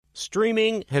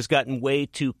Streaming has gotten way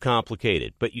too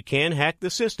complicated, but you can hack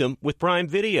the system with Prime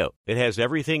Video. It has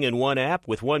everything in one app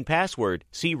with one password.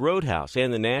 See Roadhouse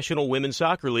and the National Women's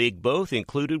Soccer League both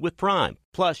included with Prime.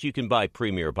 Plus, you can buy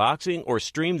Premier Boxing or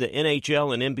stream the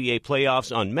NHL and NBA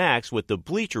playoffs on Max with the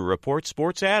Bleacher Report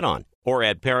Sports add-on. Or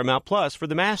add Paramount Plus for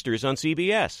the Masters on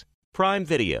CBS. Prime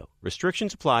Video.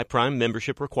 Restrictions apply. Prime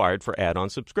membership required for add-on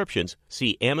subscriptions.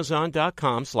 See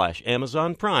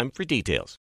Amazon.com/Amazon Prime for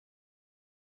details.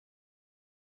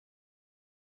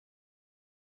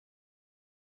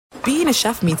 Being a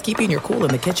chef means keeping your cool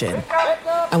in the kitchen.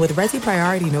 And with Resi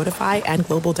Priority Notify and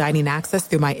Global Dining Access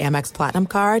through my Amex Platinum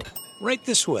card, right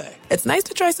this way. It's nice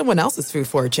to try someone else's food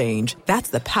for a change. That's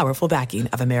the powerful backing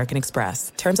of American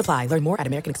Express. Terms apply. Learn more at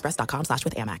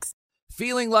americanexpress.com/withAmex.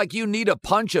 Feeling like you need a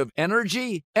punch of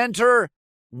energy? Enter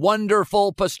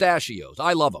Wonderful Pistachios.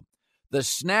 I love them. The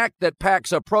snack that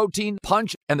packs a protein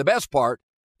punch, and the best part,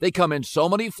 they come in so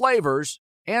many flavors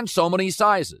and so many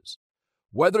sizes.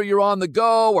 Whether you're on the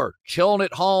go or chilling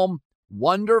at home,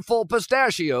 Wonderful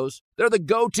Pistachios, they're the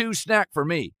go-to snack for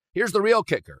me. Here's the real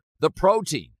kicker, the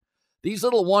protein. These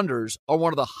little wonders are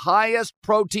one of the highest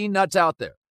protein nuts out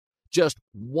there. Just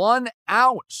 1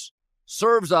 ounce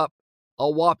serves up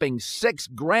a whopping 6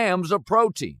 grams of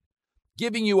protein,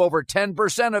 giving you over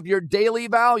 10% of your daily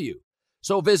value.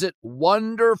 So visit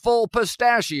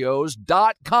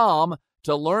wonderfulpistachios.com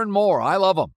to learn more. I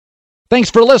love them. Thanks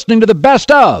for listening to the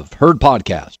Best of Herd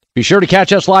podcast. Be sure to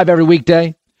catch us live every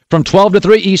weekday from 12 to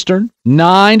 3 Eastern,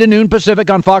 9 to noon Pacific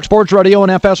on Fox Sports Radio and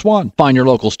FS1. Find your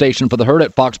local station for the Herd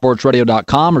at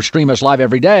foxsportsradio.com or stream us live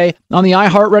every day on the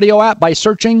iHeartRadio app by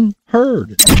searching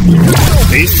Herd.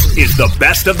 This is the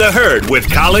Best of the Herd with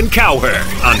Colin Cowherd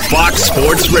on Fox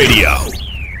Sports Radio.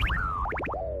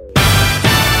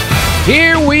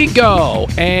 Here we go,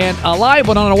 and a live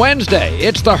one on a Wednesday.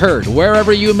 It's the Herd,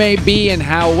 wherever you may be and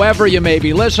however you may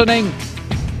be listening.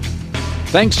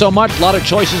 Thanks so much. A lot of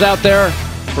choices out there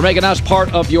for making us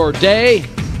part of your day.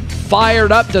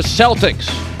 Fired up the Celtics,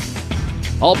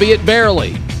 albeit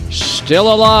barely.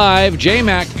 Still alive.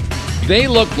 J-Mac, they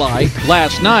looked like,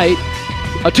 last night,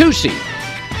 a 2 seed.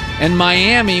 And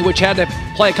Miami, which had to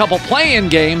play a couple play-in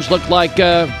games, looked like,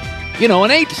 an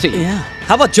 8 seed. Yeah.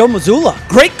 How about Joe Mazzulla?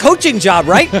 Great coaching job,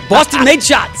 right? Boston made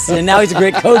shots, and now he's a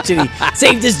great coach, and he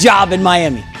saved his job in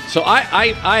Miami. So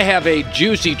I have a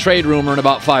juicy trade rumor in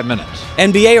about 5 minutes.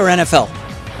 NBA or NFL?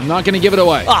 I'm not going to give it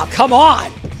away. Oh, come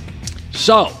on.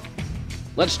 So,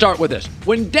 let's start with this.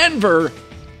 When Denver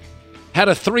had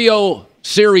a 3-0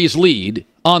 series lead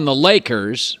on the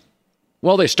Lakers,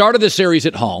 well, they started the series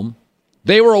at home.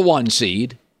 They were a 1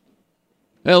 seed.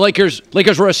 The Lakers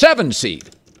were a 7 seed.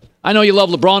 I know you love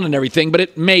LeBron and everything, but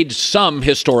it made some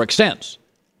historic sense.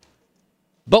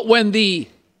 But when the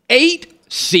 8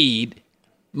 seed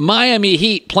Miami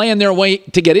Heat playing their way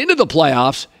to get into the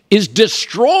playoffs is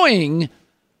destroying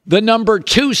the number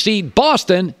 2 seed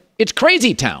Boston, it's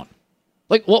crazy town.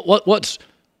 Like what's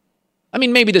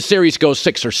maybe the series goes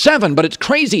 6 or 7, but it's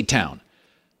crazy town.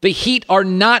 The Heat are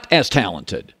not as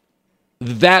talented.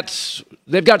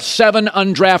 They've got 7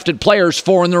 undrafted players,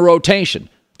 4 in their rotation.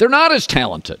 They're not as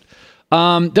talented.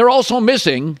 They're also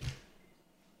missing,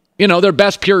 their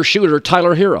best pure shooter,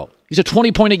 Tyler Hero. He's a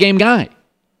 20-point-a-game guy.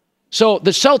 So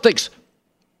the Celtics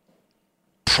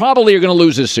probably are going to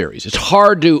lose this series. It's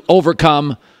hard to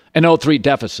overcome an 0-3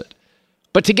 deficit.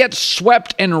 But to get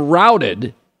swept and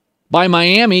routed by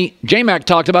Miami, J-Mac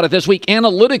talked about it this week,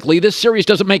 analytically, this series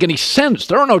doesn't make any sense.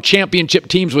 There are no championship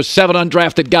teams with 7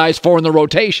 undrafted guys, 4 in the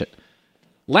rotation.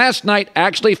 Last night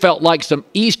actually felt like some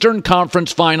Eastern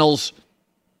Conference Finals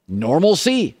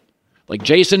normalcy. Like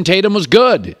Jason Tatum was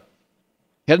good. He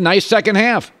had a nice second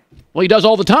half. Well, he does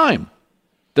all the time.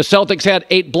 The Celtics had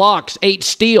 8 blocks, 8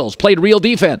 steals, played real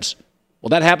defense. Well,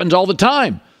 that happens all the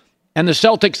time. And the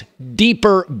Celtics'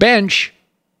 deeper bench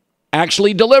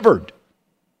actually delivered.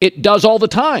 It does all the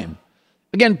time.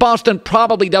 Again, Boston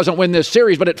probably doesn't win this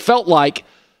series, but it felt like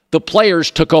the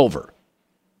players took over.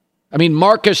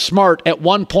 Marcus Smart at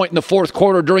one point in the fourth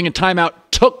quarter during a timeout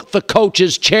took the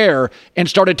coach's chair and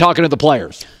started talking to the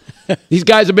players. These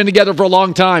guys have been together for a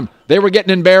long time. They were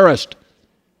getting embarrassed.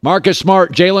 Marcus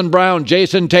Smart, Jaylen Brown,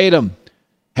 Jason Tatum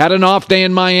had an off day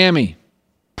in Miami.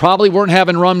 Probably weren't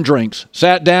having rum drinks.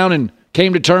 Sat down and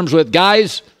came to terms with,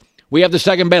 guys, we have the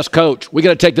second best coach. We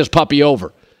got to take this puppy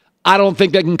over. I don't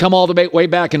think they can come all the way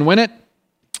back and win it.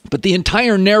 But the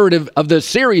entire narrative of the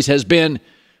series has been,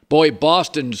 boy,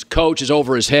 Boston's coach is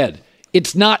over his head.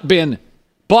 It's not been,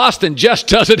 Boston just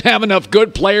doesn't have enough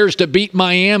good players to beat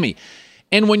Miami.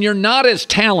 And when you're not as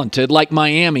talented like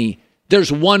Miami,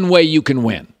 there's one way you can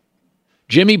win.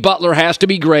 Jimmy Butler has to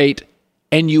be great,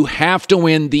 and you have to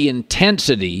win the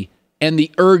intensity and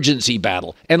the urgency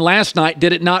battle. And last night,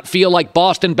 did it not feel like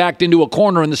Boston backed into a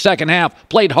corner in the second half,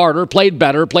 played harder, played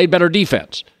better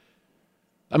defense?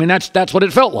 I mean, that's what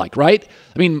it felt like, right?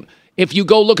 I mean, if you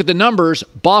go look at the numbers,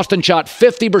 Boston shot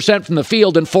 50% from the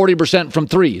field and 40% from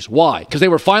threes. Why? Because they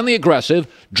were finally aggressive,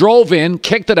 drove in,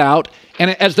 kicked it out,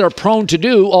 and as they're prone to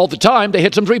do all the time, they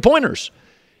hit some three-pointers.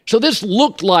 So this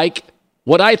looked like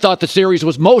what I thought the series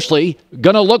was mostly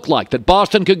going to look like, that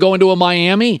Boston could go into a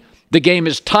Miami. The game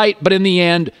is tight, but in the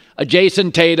end, a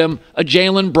Jason Tatum, a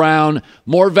Jaylen Brown,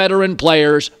 more veteran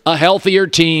players, a healthier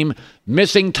team,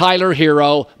 missing Tyler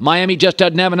Hero. Miami just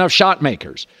doesn't have enough shot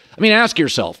makers. I mean, ask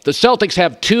yourself, the Celtics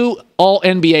have 2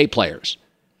 All-NBA players.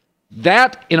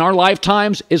 That, in our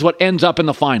lifetimes, is what ends up in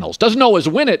the finals. Doesn't always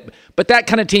win it, but that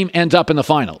kind of team ends up in the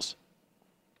finals.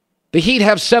 The Heat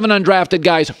have 7 undrafted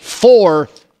guys, 4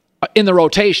 in the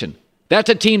rotation. That's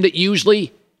a team that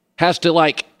usually has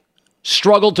to,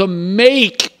 struggle to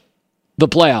make the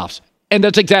playoffs. And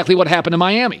that's exactly what happened to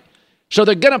Miami. So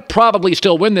they're going to probably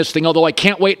still win this thing, although I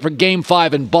can't wait for Game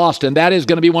 5 in Boston. That is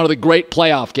going to be one of the great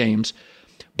playoff games.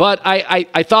 But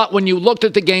I thought when you looked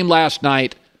at the game last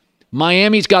night,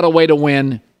 Miami's got a way to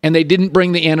win, and they didn't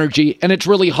bring the energy, and it's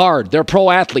really hard. They're pro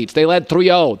athletes. They led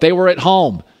 3-0. They were at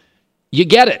home. You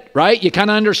get it, right? You kind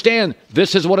of understand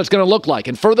this is what it's going to look like.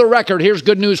 And for the record, here's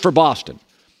good news for Boston.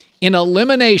 In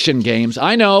elimination games,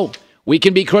 I know we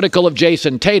can be critical of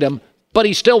Jason Tatum, but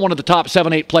he's still one of the top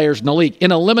 7-8 players in the league.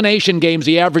 In elimination games,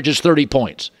 he averages 30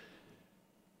 points.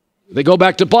 They go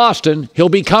back to Boston, he'll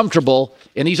be comfortable.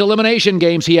 In these elimination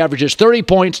games, he averages 30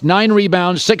 points, 9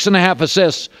 rebounds, 6.5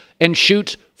 assists, and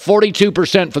shoots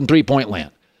 42% from three-point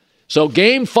land. So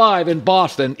Game 5 in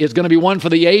Boston is going to be one for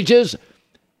the ages.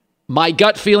 My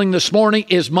gut feeling this morning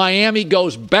is Miami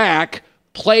goes back,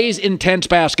 plays intense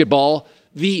basketball,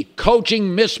 the coaching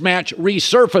mismatch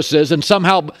resurfaces, and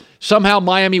somehow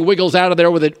Miami wiggles out of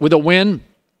there with a win.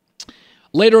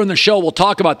 Later in the show, we'll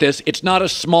talk about this. It's not a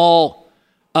small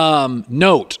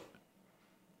note.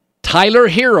 Tyler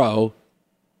Hero,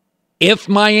 if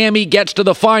Miami gets to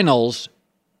the finals,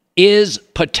 is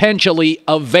potentially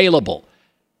available.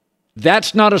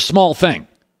 That's not a small thing.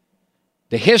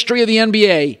 The history of the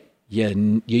NBA,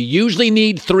 you usually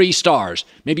need 3 stars.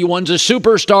 Maybe one's a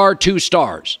superstar, 2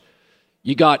 stars.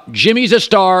 You got Jimmy's a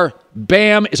star,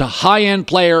 Bam is a high-end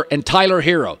player, and Tyler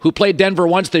Hero, who played Denver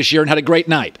once this year and had a great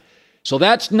night. So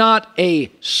that's not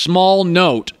a small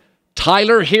note.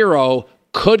 Tyler Hero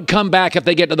could come back if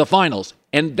they get to the finals.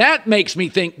 And that makes me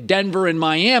think Denver and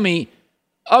Miami,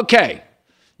 okay,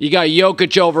 you got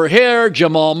Jokic over here,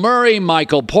 Jamal Murray,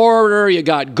 Michael Porter, you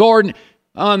got Gordon.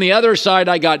 On the other side,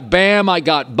 I got Bam, I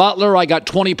got Butler, I got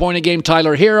 20-point-a-game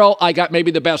Tyler Hero, I got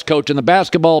maybe the best coach in the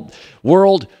basketball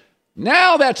world.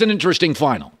 Now that's an interesting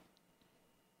final.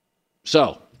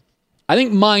 So, I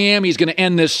think Miami's going to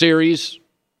end this series.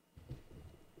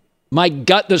 My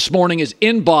gut this morning is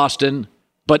in Boston,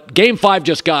 but Game 5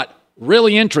 just got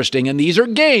really interesting, and these are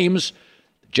games,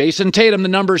 Jason Tatum, the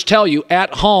numbers tell you,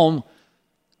 at home,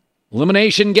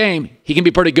 elimination game, he can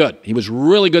be pretty good. He was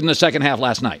really good in the second half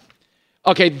last night.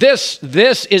 Okay, this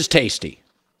is tasty.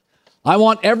 I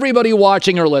want everybody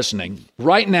watching or listening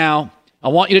right now, I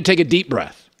want you to take a deep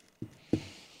breath.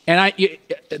 And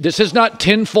this is not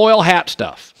tinfoil hat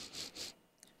stuff.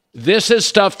 This is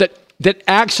stuff that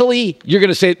actually you're going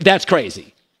to say, that's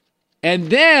crazy. And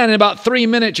then in about 3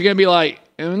 minutes, you're going to be like,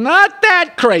 not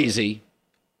that crazy.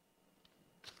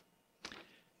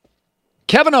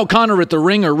 Kevin O'Connor at The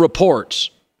Ringer reports,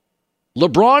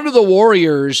 LeBron to the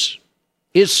Warriors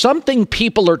is something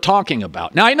people are talking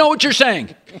about. Now, I know what you're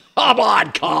saying. Come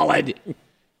on, Colin.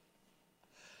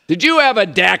 Did you have a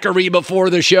daiquiri before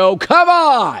the show? Come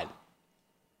on.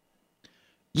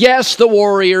 Yes, the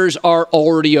Warriors are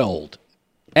already old.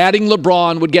 Adding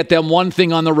LeBron would get them one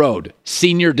thing on the road,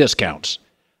 senior discounts.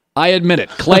 I admit it.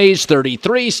 Klay's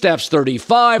 33, Steph's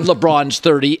 35, LeBron's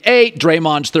 38,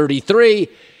 Draymond's 33.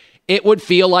 It would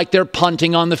feel like they're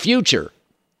punting on the future.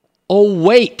 Oh,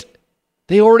 wait.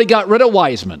 They already got rid of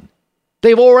Wiseman.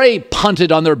 They've already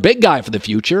punted on their big guy for the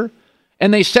future.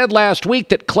 And they said last week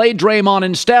that Klay, Draymond,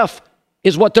 and Steph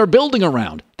is what they're building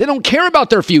around. They don't care about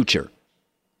their future.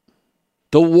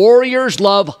 The Warriors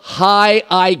love high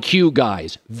IQ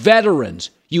guys, veterans.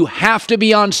 You have to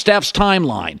be on Steph's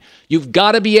timeline. You've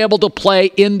got to be able to play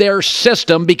in their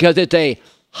system because it's a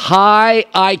high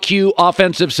IQ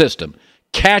offensive system.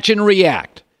 Catch and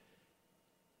react.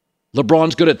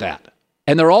 LeBron's good at that.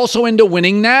 And they're also into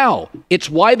winning now. It's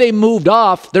why they moved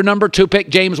off their number 2 pick,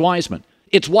 James Wiseman.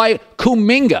 It's why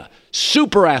Kuminga,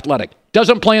 super athletic,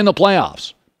 doesn't play in the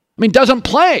playoffs. I mean, doesn't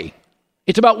play.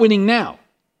 It's about winning now.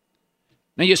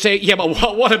 And you say, yeah,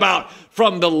 but what about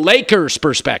from the Lakers'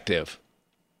 perspective?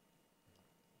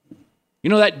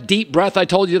 You know that deep breath I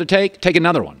told you to take? Take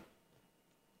another one.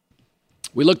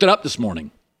 We looked it up this morning.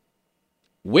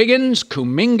 Wiggins,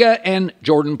 Kuminga, and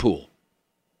Jordan Poole.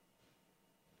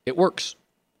 It works.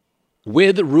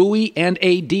 With Rui and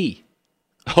AD.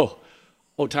 Oh,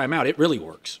 time out. It really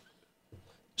works.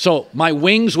 So my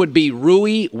wings would be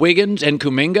Rui, Wiggins, and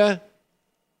Kuminga.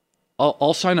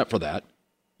 I'll sign up for that.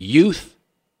 Youth,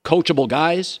 coachable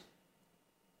guys,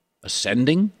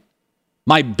 ascending.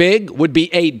 My big would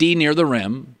be AD near the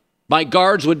rim. My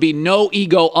guards would be no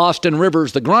ego Austin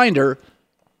Rivers, the grinder.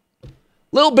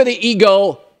 Little bit of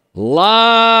ego,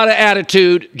 lot of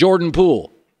attitude, Jordan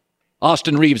Poole.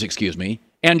 Austin Reeves,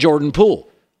 and Jordan Poole.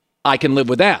 I can live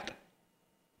with that.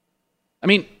 I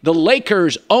mean, the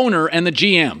Lakers owner and the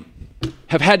GM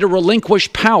have had to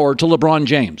relinquish power to LeBron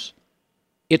James.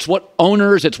 It's what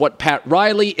owners, it's what Pat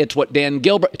Riley, it's what Dan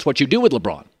Gilbert, it's what you do with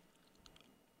LeBron.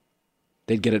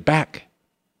 They'd get it back.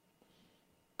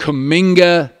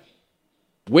 Kuminga,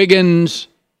 Wiggins,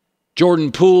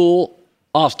 Jordan Poole,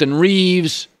 Austin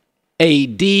Reeves,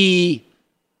 AD,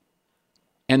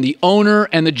 and the owner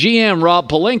and the GM, Rob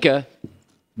Pelinka,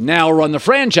 now run the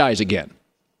franchise again.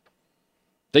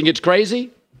 Think it's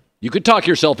crazy? You could talk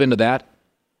yourself into that.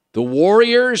 The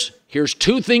Warriors, here's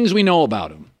two things we know about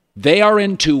them. They are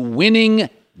into winning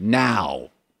now.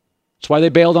 That's why they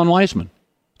bailed on Wiseman.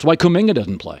 That's why Kuminga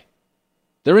doesn't play.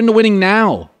 They're into winning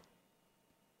now.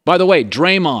 By the way,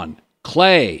 Draymond,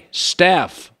 Clay,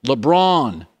 Steph,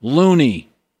 LeBron, Looney.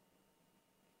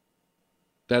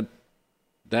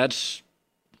 That's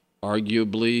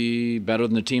arguably better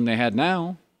than the team they had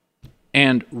now.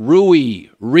 And Rui,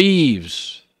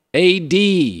 Reeves, AD,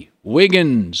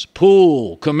 Wiggins,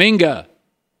 Poole, Kuminga.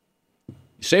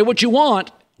 Say what you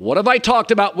want. What have I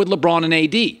talked about with LeBron and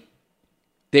AD?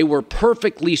 They were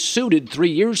perfectly suited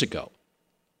 3 years ago.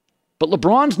 But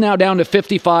LeBron's now down to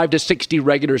 55 to 60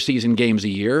 regular season games a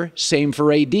year. Same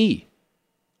for AD. They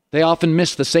often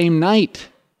miss the same night.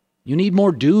 You need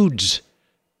more dudes.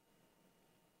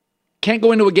 Can't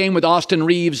go into a game with Austin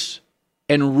Reeves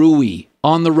and Rui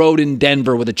on the road in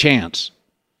Denver with a chance.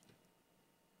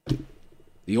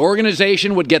 The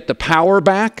organization would get the power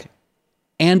back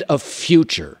and a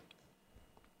future.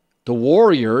 The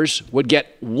Warriors would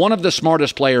get one of the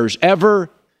smartest players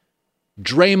ever.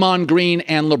 Draymond Green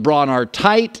and LeBron are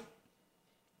tight.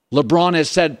 LeBron has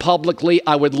said publicly,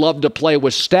 I would love to play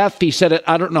with Steph. He said it,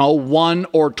 1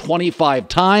 or 25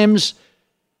 times.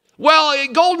 Well,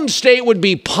 Golden State would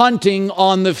be punting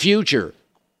on the future.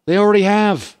 They already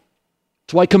have.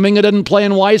 That's why Kuminga doesn't play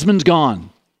and Wiseman's gone.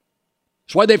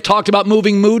 That's why they've talked about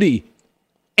moving Moody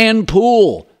and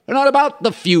Poole. They're not about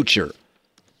the future.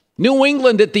 New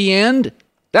England at the end,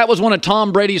 that was one of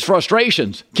Tom Brady's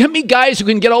frustrations. Get me guys who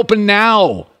can get open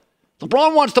now.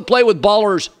 LeBron wants to play with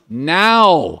ballers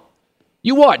now.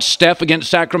 You watch Steph against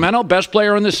Sacramento, best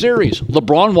player in the series.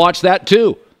 LeBron watched that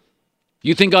too.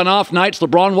 You think on off nights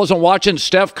LeBron wasn't watching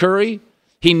Steph Curry?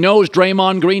 He knows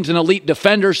Draymond Green's an elite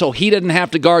defender, so he didn't have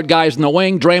to guard guys in the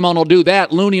wing. Draymond will do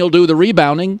that. Looney will do the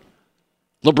rebounding.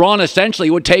 LeBron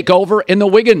essentially would take over in the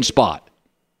Wiggins spot.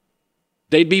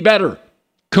 They'd be better.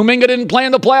 Kuminga didn't play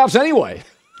in the playoffs anyway.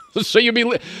 So you'd be...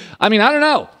 I don't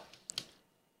know.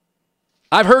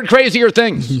 I've heard crazier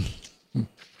things.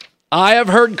 I have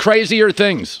heard crazier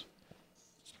things.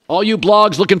 All you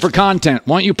blogs looking for content,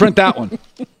 why don't you print that one?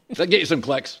 That'll get you some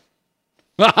clicks.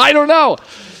 I don't know.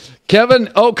 Kevin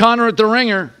O'Connor at the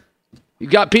Ringer. You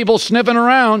got people sniffing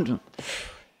around.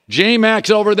 J-Max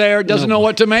over there doesn't know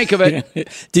what to make of it.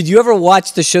 Did you ever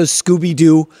watch the show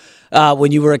Scooby-Doo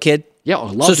when you were a kid? Yeah,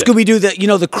 I loved it. So Scooby-Doo,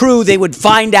 the crew, they would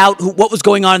find out what was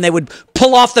going on, and they would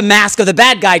pull off the mask of the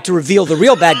bad guy to reveal the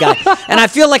real bad guy. And I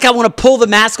feel like I want to pull the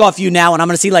mask off you now, and I'm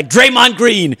going to see like Draymond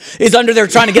Green is under there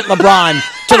trying to get LeBron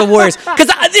to the Warriors. Because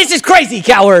this is crazy,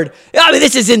 Cowherd.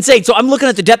 This is insane. So I'm looking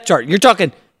at the depth chart. You're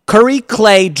talking Curry,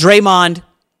 Clay, Draymond,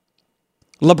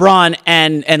 LeBron,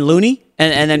 and Looney.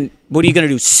 And then what are you going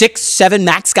to do? 6, 7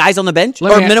 max guys on the bench?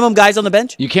 Or minimum guys on the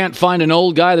bench? You can't find an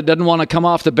old guy that doesn't want to come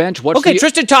off the bench?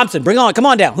 Tristan Thompson. Bring on. Come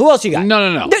on down. Who else you got?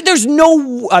 No. There's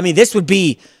no... this would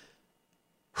be...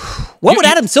 What would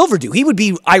Adam Silver do? He would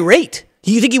be irate.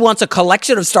 Do you think he wants a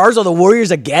collection of stars on the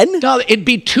Warriors again? No, it'd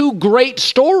be two great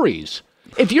stories.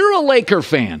 If you're a Laker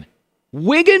fan,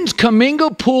 Wiggins,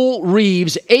 Kuminga, Poole,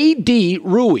 Reeves, AD,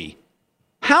 Rui,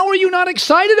 how are you not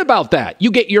excited about that? You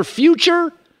get your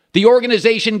future... The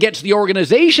organization gets the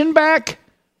organization back.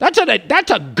 That's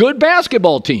a good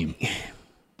basketball team.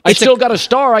 I still got a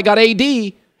star. I got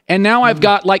AD. And now I've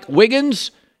got like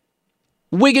Wiggins,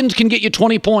 Wiggins can get you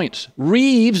 20 points.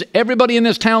 Reeves, everybody in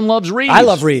this town loves Reeves. I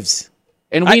love Reeves.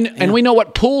 And we know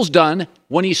what Poole's done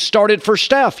when he started for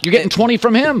Steph. You're getting 20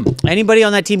 from him. Anybody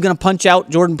on that team going to punch out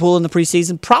Jordan Poole in the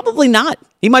preseason? Probably not.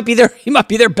 He might be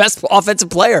their best offensive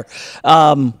player.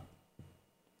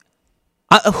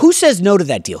 Who says no to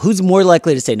that deal? Who's more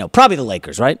likely to say no? Probably the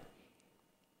Lakers, right?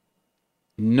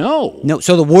 No.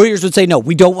 So the Warriors would say no.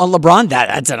 We don't want LeBron.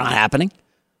 That's not happening.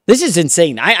 This is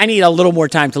insane. I need a little more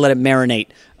time to let it marinate.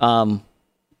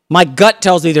 My gut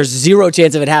tells me there's zero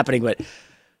chance of it happening, but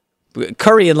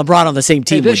Curry and LeBron on the same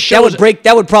team,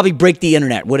 that would probably break the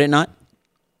internet, would it not?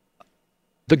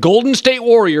 The Golden State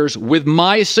Warriors, with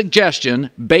my suggestion,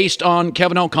 based on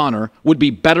Kevin O'Connor, would be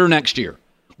better next year.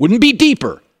 Wouldn't be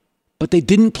deeper, but they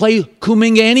didn't play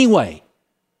Kuminga anyway.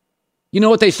 You know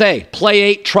what they say? Play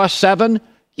 8, trust 7.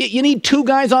 You need 2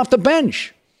 guys off the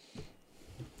bench.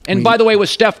 And by the way, with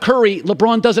Steph Curry,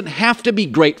 LeBron doesn't have to be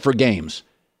great for games.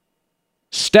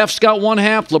 Steph's got one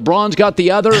half, LeBron's got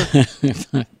the other.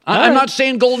 I'm not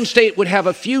saying Golden State would have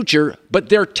a future, but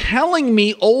they're telling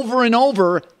me over and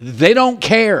over they don't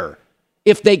care.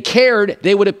 If they cared,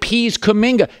 they would appease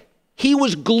Kuminga. He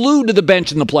was glued to the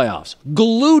bench in the playoffs.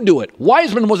 Glued to it.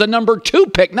 Wiseman was a number 2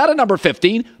 pick, not a number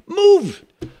 15. Moved.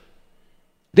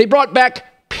 They brought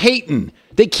back Peyton.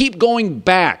 They keep going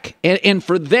back. And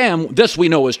for them, this we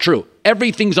know is true.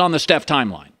 Everything's on the Steph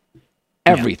timeline.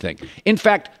 Everything. Yeah. In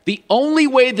fact, the only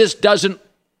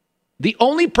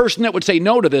person that would say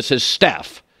no to this is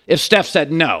Steph, if Steph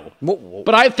said no. Whoa.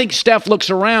 But I think Steph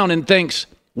looks around and thinks,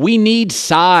 we need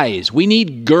size. We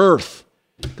need girth.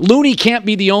 Looney can't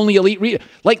be the only elite.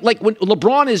 Like when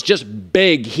LeBron is just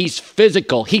big, he's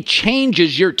physical. He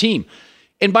changes your team.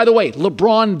 And by the way,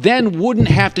 LeBron then wouldn't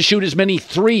have to shoot as many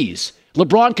threes.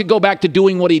 LeBron could go back to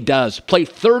doing what he does. Play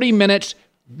 30 minutes,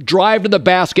 drive to the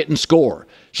basket, and score.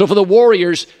 So for the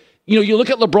Warriors, you look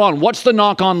at LeBron. What's the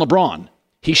knock on LeBron?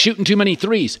 He's shooting too many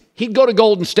threes. He'd go to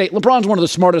Golden State. LeBron's one of the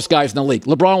smartest guys in the league.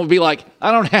 LeBron would be like,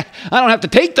 I don't have to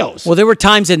take those. Well, there were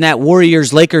times in that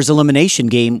Warriors-Lakers elimination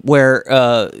game where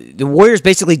the Warriors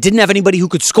basically didn't have anybody who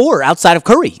could score outside of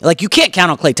Curry. Like, you can't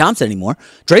count on Klay Thompson anymore.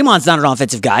 Draymond's not an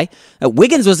offensive guy.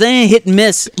 Wiggins was hit and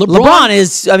miss. LeBron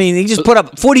is, he just put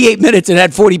up 48 minutes and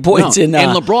had 40 points. And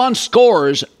LeBron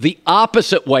scores the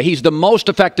opposite way. He's the most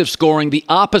effective scoring the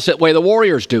opposite way the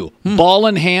Warriors do. Ball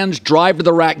in hands, drive to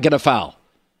the rack, get a foul.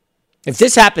 If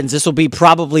this happens, this will be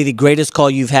probably the greatest call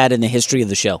you've had in the history of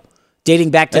the show,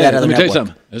 dating back to that other network. Tell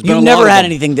you something. You've never had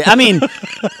anything.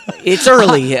 It's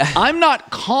early. I'm not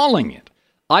calling it.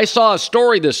 I saw a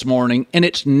story this morning, and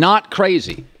it's not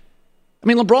crazy.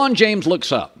 LeBron James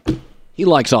looks up. He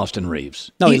likes Austin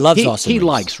Reeves. No, he loves Austin Reeves. He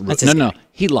likes Reeves. No,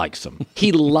 he likes him.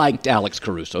 He liked Alex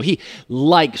Caruso. He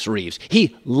likes Reeves.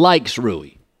 He likes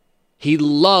Rui. He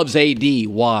loves AD.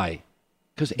 Why?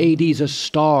 Because AD's a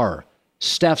star.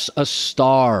 Steph's a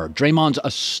star. Draymond's a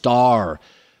star.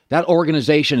 That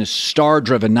organization is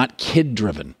star-driven, not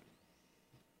kid-driven.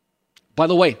 By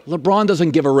the way, LeBron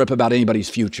doesn't give a rip about anybody's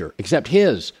future, except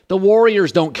his. The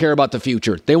Warriors don't care about the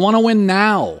future. They want to win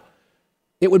now.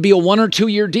 It would be a 1 or 2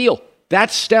 year deal.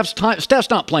 That's Steph's time. Steph's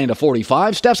not playing to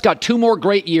 45. Steph's got 2 more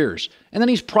great years. And then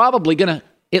he's probably going to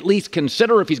at least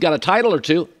consider, if he's got a title or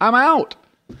 2, I'm out.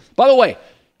 By the way,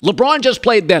 LeBron just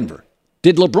played Denver.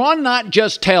 Did LeBron not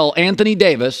just tell Anthony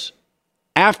Davis,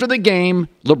 after the game,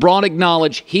 LeBron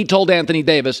acknowledged, he told Anthony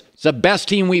Davis, it's the best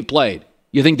team we've played.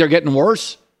 You think they're getting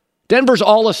worse? Denver's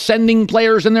all ascending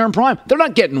players in their prime. They're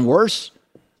not getting worse.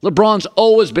 LeBron's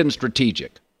always been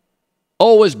strategic,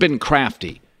 always been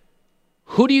crafty.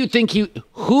 Do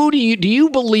you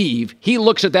believe he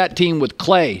looks at that team with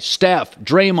Klay, Steph,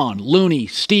 Draymond, Looney,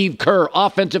 Steve Kerr,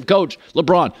 offensive coach,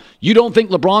 LeBron? You don't think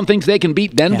LeBron thinks they can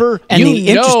beat Denver? Yeah. And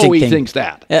he thinks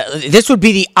that. This would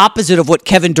be the opposite of what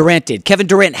Kevin Durant did. Kevin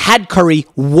Durant had Curry,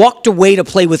 walked away to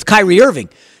play with Kyrie Irving.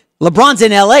 LeBron's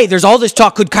in L.A. There's all this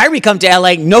talk. Could Kyrie come to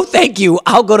L.A.? No, thank you.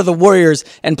 I'll go to the Warriors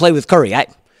and play with Curry.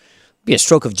 Be a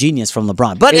stroke of genius from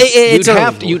LeBron. But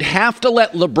you'd have to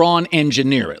let LeBron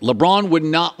engineer it. LeBron would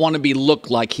not want to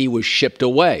look like he was shipped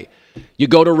away. You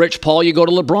go to Rich Paul, you go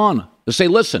to LeBron. They say,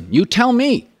 listen, you tell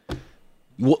me.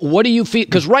 What do you feel?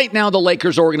 Because right now the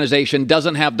Lakers organization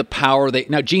doesn't have the power.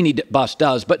 Now, Jeannie Buss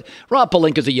does, but Rob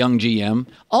Pelinka's a young GM.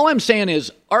 All I'm saying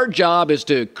is our job is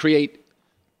to create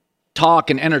talk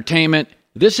and entertainment.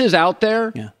 This is out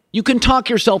there. Yeah. You can talk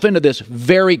yourself into this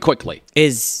very quickly.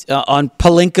 Is on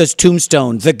Pelinka's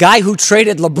tombstone the guy who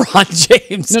traded LeBron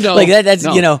James? No.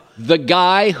 The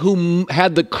guy who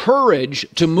had the courage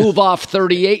to move off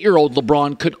 38-year-old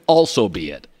LeBron could also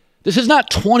be it. This is not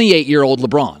 28-year-old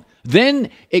LeBron.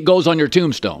 Then it goes on your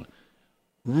tombstone.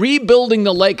 rebuilding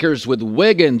the Lakers with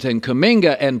Wiggins and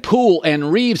Kuminga and Poole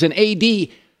and Reeves and AD,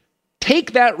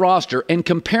 take that roster and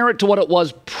compare it to what it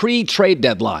was pre-trade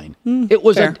deadline. It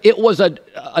was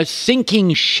a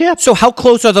sinking ship. So how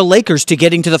close are the Lakers to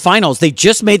getting to the finals? They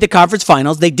just made the conference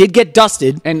finals. They did get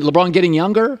dusted. And LeBron getting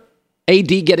younger,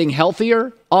 AD getting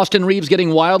healthier, Austin Reeves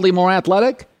getting wildly more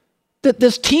athletic.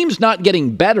 This team's not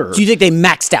getting better. Do you think they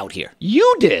maxed out here?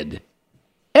 You did.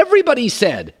 Everybody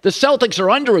said the Celtics are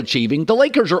underachieving. The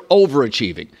Lakers are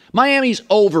overachieving. Miami's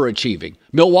overachieving.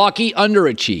 Milwaukee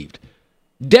underachieved.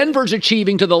 Denver's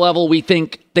achieving to the level we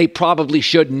think they probably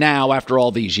should now after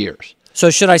all these years. So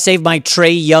should I save my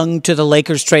Trae Young to the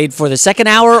Lakers trade for the second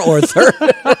hour or third?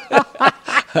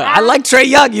 I like Trae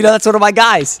Young. That's one of my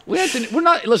guys. We're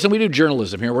not. Listen, we do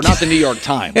journalism here. We're not the New York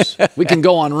Times. We can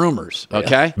go on rumors,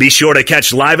 okay? Be sure to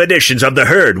catch live editions of The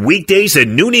Herd weekdays at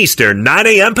noon Eastern, 9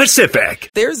 a.m.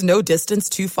 Pacific. There's no distance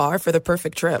too far for the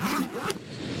perfect trip.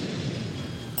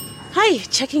 Hi,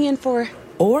 checking in for...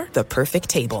 Or the perfect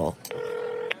table.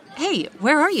 Hey,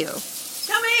 where are you?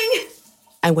 Coming!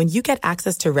 And when you get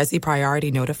access to Resi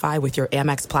Priority Notify with your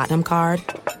Amex Platinum card...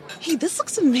 Hey, this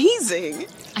looks amazing.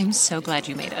 I'm so glad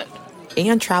you made it.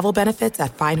 And travel benefits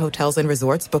at fine hotels and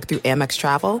resorts booked through Amex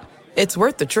Travel, it's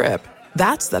worth the trip.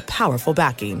 That's the powerful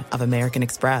backing of American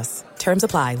Express. Terms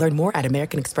apply. Learn more at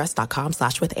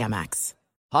americanexpress.com/withAmex.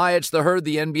 Hi, it's The Herd.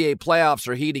 The NBA playoffs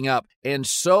are heating up, and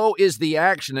so is the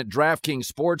action at DraftKings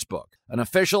Sportsbook, an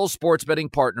official sports betting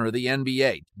partner of the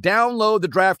NBA. Download the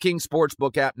DraftKings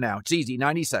Sportsbook app now. It's easy,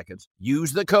 90 seconds.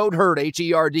 Use the code HERD,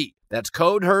 H-E-R-D. That's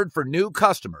code HERD for new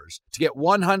customers to get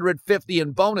 $150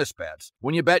 in bonus bets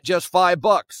when you bet just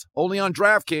 $5. Only on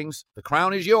DraftKings. The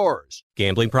crown is yours.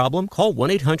 Gambling problem? Call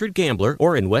 1-800-GAMBLER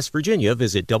or in West Virginia,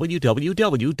 visit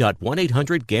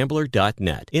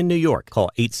www.1800gambler.net. In New York, call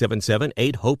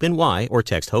 877-8-HOPE-NY or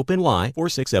text HOPE-NY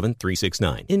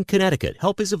 467-369. In Connecticut,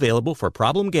 help is available for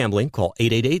problem gambling. Call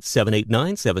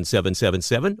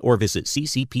 888-789-7777 or visit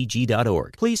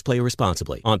ccpg.org. Please play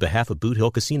responsibly. On behalf of Boot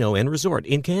Hill Casino and Resort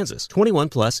in Kansas, 21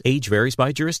 plus, age varies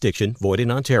by jurisdiction, void in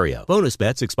Ontario. Bonus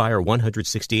bets expire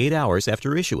 168 hours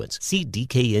after issuance. See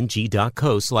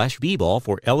dkng.co/bball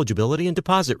for eligibility and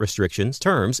deposit restrictions,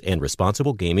 terms, and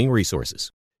responsible gaming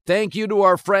resources. Thank you to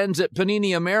our friends at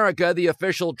Panini America, the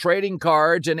official trading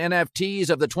cards and NFTs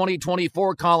of the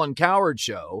 2024 Colin Cowherd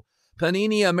Show.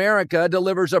 Panini America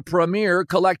delivers a premier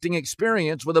collecting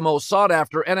experience with the most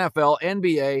sought-after NFL,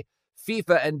 NBA,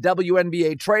 FIFA, and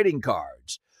WNBA trading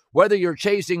cards. Whether you're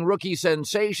chasing rookie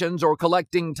sensations or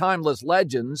collecting timeless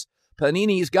legends,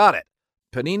 Panini's got it.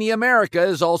 Panini America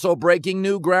is also breaking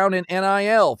new ground in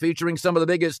NIL, featuring some of the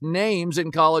biggest names in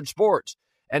college sports.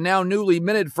 And now newly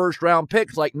minted first-round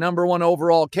picks like number 1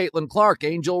 overall Caitlin Clark,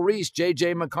 Angel Reese,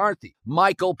 J.J. McCarthy,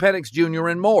 Michael Penix Jr.,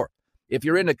 and more. If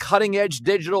you're into cutting-edge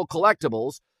digital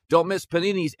collectibles, don't miss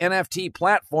Panini's NFT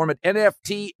platform at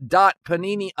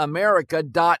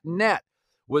nft.paniniamerica.net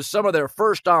with some of their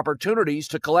first opportunities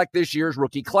to collect this year's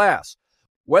rookie class.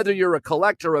 Whether you're a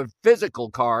collector of physical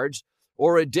cards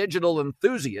or a digital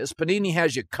enthusiast, Panini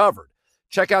has you covered.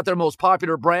 Check out their most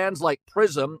popular brands like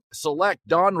Prism, Select,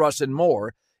 Donruss, and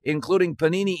more, including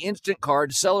Panini Instant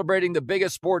Cards celebrating the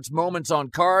biggest sports moments on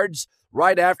cards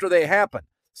right after they happen,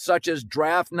 such as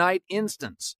Draft Night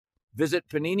Instants. Visit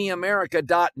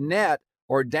PaniniAmerica.net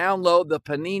or download the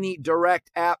Panini Direct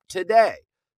app today.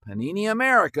 Panini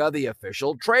America, the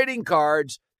official trading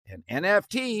cards and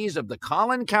NFTs of the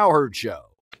Colin Cowherd Show.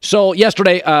 So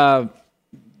yesterday,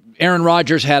 Aaron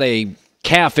Rodgers had a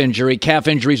calf injury. Calf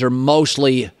injuries are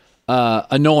mostly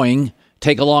annoying,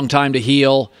 take a long time to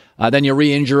heal. Then you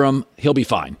re-injure him, he'll be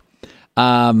fine.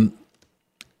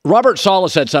 Robert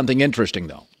Saleh said something interesting,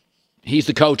 though. He's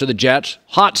the coach of the Jets.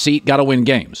 Hot seat, got to win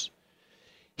games.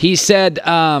 He said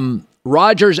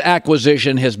Rodgers'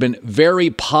 acquisition has been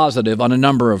very positive on a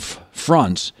number of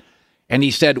fronts. And he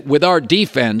said, with our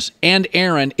defense and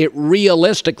Aaron, it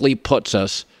realistically puts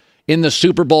us in the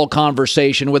Super Bowl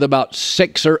conversation with about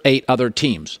 6 or 8 other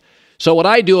teams. So what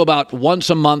I do about once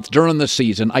a month during the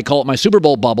season, I call it my Super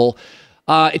Bowl bubble.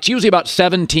 It's usually about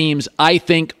 7 teams I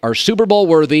think are Super Bowl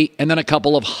worthy and then a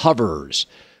couple of hovers.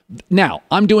 Now,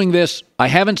 I'm doing this. I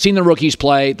haven't seen the rookies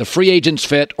play, the free agents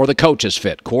fit, or the coaches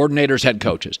fit, coordinators, head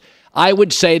coaches. I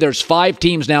would say there's 5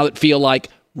 teams now that feel like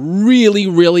really,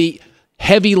 really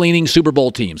heavy-leaning Super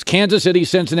Bowl teams. Kansas City,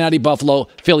 Cincinnati, Buffalo,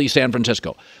 Philly, San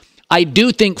Francisco. I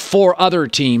do think 4 other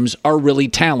teams are really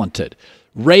talented.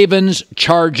 Ravens,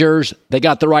 Chargers, they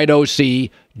got the right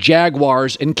OC,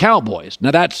 Jaguars, and Cowboys.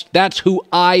 Now, that's who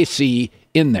I see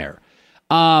in there.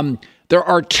 There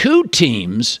are 2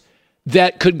 teams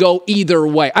that could go either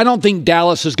way. I don't think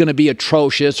Dallas is going to be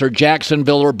atrocious, or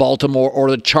Jacksonville or Baltimore or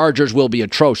the Chargers will be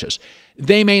atrocious.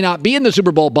 They may not be in the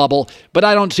Super Bowl bubble, but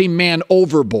I don't see man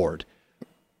overboard.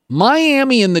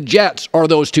 Miami and the Jets are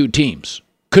those two teams.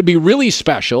 Could be really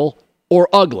special or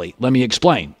ugly. Let me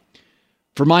explain.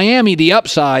 For Miami, the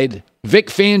upside, Vic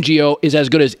Fangio is as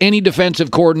good as any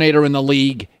defensive coordinator in the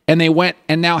league, and they went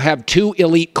and now have two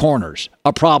elite corners,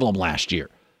 a problem last year.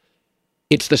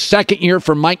 It's the second year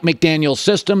for Mike McDaniel's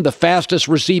system, the fastest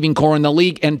receiving core in the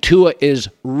league, and Tua is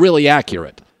really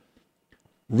accurate.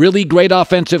 Really great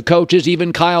offensive coaches,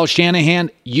 even Kyle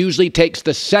Shanahan, usually takes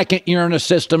the second year in a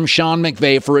system, Sean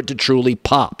McVay, for it to truly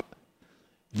pop.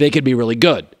 They could be really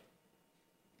good.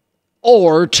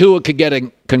 Or Tua could get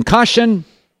a concussion.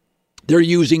 They're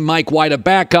using Mike White a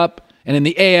backup, and in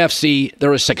the AFC,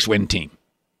 they're a 6-win team.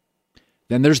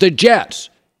 Then there's the Jets.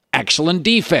 Excellent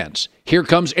defense. Here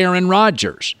comes Aaron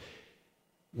Rodgers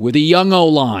with a young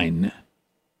O-line,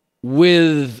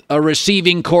 with a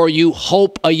receiving core you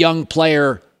hope a young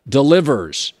player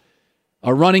delivers.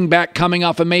 A running back coming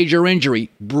off a major injury.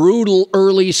 Brutal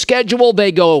early schedule.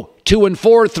 They go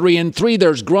 2-4, 3-3.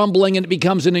 There's grumbling, and it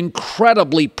becomes an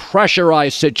incredibly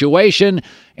pressurized situation.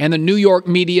 And the New York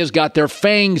media's got their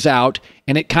fangs out,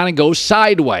 and it kind of goes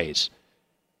sideways.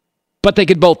 But they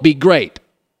could both be great.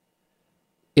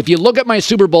 If you look at my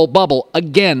Super Bowl bubble,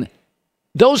 again,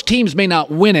 those teams may not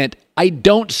win it. I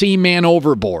don't see man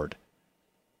overboard.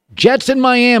 Jets in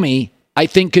Miami, I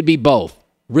think, could be both.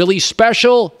 Really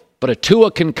special, but a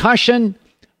Tua concussion,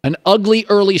 an ugly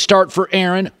early start for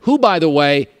Aaron, who, by the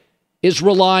way, is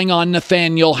relying on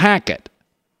Nathaniel Hackett.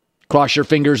 Cross your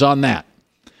fingers on that.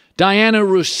 Diana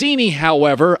Rossini,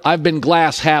 however, I've been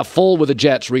glass half full with the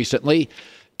Jets recently.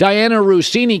 Diana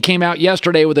Rossini came out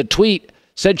yesterday with a tweet,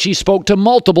 said she spoke to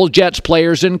multiple Jets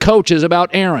players and coaches about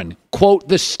Aaron. Quote,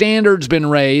 the standard's been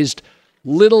raised,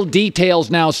 little details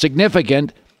now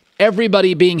significant,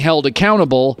 everybody being held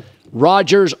accountable,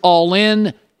 Rodgers all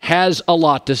in, has a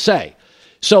lot to say.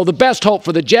 So the best hope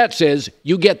for the Jets is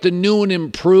you get the new and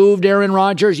improved Aaron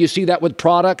Rodgers. You see that with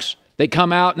products. They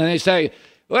come out and they say,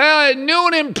 well, new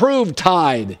and improved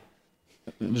Tide.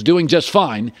 It was doing just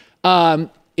fine.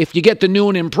 If you get the new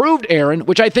and improved Aaron,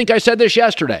 which I think I said this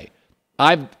yesterday,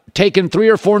 I've taken 3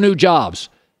 or 4 new jobs.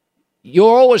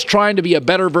 You're always trying to be a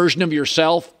better version of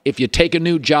yourself if you take a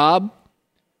new job.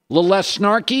 A little less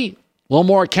snarky, a little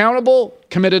more accountable,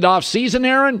 committed off-season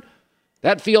Aaron.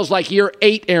 That feels like year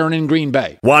 8 Aaron in Green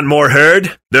Bay. Want more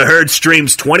Herd? The Herd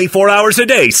streams 24 hours a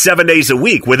day, 7 days a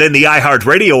week within the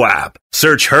iHeartRadio app.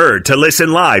 Search Herd to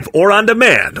listen live or on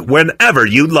demand whenever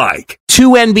you like.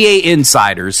 2 NBA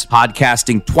insiders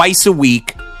podcasting twice a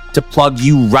week to plug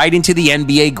you right into the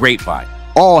NBA grapevine.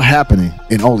 All happening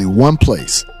in only one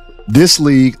place. This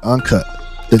League Uncut,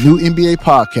 the new NBA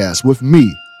podcast with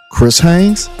me, Chris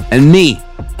Haynes, and me,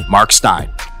 Mark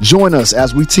Stein. Join us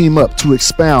as we team up to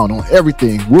expound on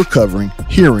everything we're covering,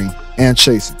 hearing, and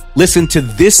chasing. Listen to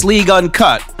This League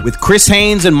Uncut with Chris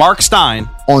Haynes and Mark Stein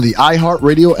on the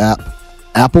iHeartRadio app,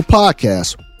 Apple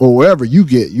Podcasts, or wherever you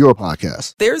get your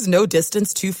podcasts. There's no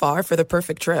distance too far for the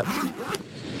perfect trip.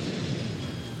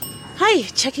 Hi,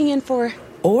 checking in for...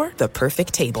 Or the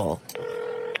perfect table.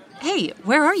 Hey,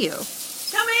 where are you?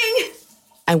 Coming!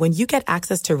 And when you get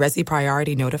access to Resi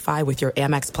Priority Notify with your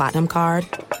Amex Platinum card...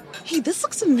 Hey, this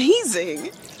looks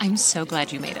amazing. I'm so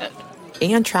glad you made it.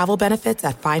 And travel benefits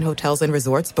at fine hotels and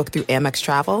resorts booked through Amex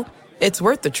Travel, it's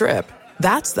worth the trip.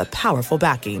 That's the powerful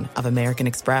backing of American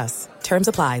Express. Terms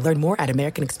apply. Learn more at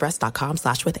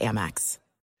americanexpress.com/withAmex.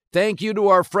 Thank you to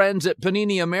our friends at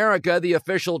Panini America, the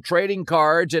official trading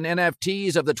cards and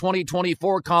NFTs of the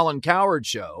 2024 Colin Cowherd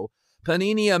Show.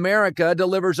 Panini America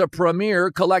delivers a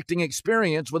premier collecting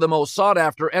experience with the most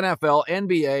sought-after NFL,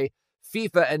 NBA,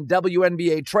 FIFA, and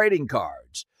WNBA trading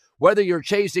cards. Whether you're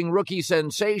chasing rookie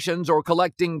sensations or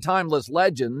collecting timeless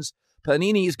legends,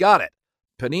 Panini's got it.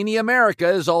 Panini America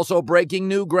is also breaking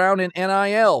new ground in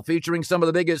NIL, featuring some of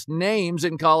the biggest names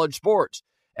in college sports.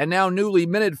 And now newly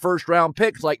minted first-round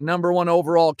picks like number 1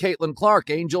 overall Caitlin Clark,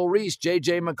 Angel Reese,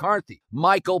 J.J. McCarthy,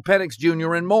 Michael Penix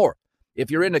Jr., and more. If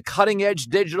you're into cutting-edge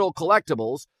digital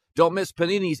collectibles, don't miss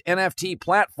Panini's NFT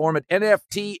platform at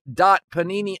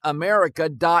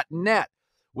nft.paniniamerica.net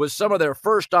with some of their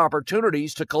first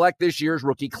opportunities to collect this year's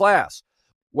rookie class.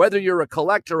 Whether you're a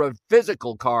collector of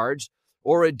physical cards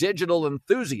or a digital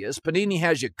enthusiast, Panini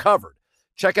has you covered.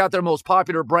 Check out their most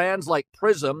popular brands like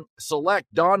Prism,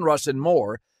 Select, Donruss, and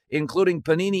more, including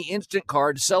Panini Instant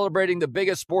Cards celebrating the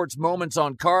biggest sports moments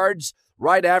on cards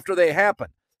right after they happen,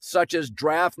 such as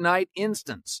Draft Night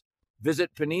Instants.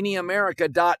 Visit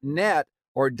PaniniAmerica.net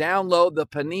or download the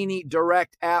Panini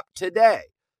Direct app today.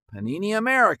 Panini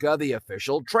America, the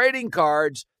official trading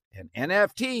cards and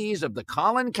NFTs of the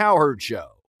Colin Cowherd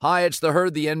Show. Hi, it's the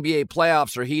Herd. The NBA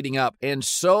playoffs are heating up, and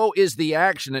so is the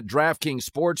action at DraftKings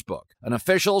Sportsbook, an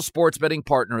official sports betting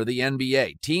partner of the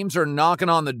NBA. Teams are knocking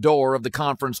on the door of the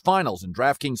conference finals, and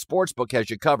DraftKings Sportsbook has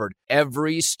you covered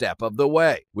every step of the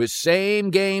way with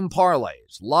same-game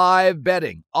parlays, live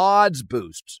betting, odds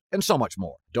boosts, and so much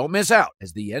more. Don't miss out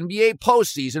as the NBA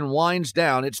postseason winds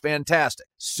down. It's fantastic.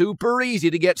 Super easy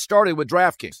to get started with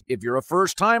DraftKings. If you're a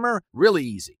first-timer, really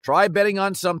easy. Try betting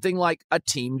on something like a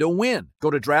team to win. Go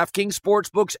to DraftKings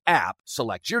Sportsbook's app,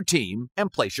 select your team,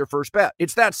 and place your first bet.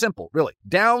 It's that simple, really.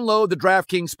 Download the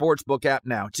DraftKings Sportsbook app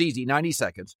now. It's easy, 90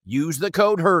 seconds. Use the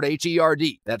code HERD,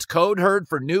 H-E-R-D. That's code HERD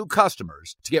for new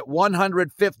customers to get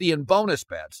 $150 in bonus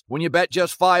bets when you bet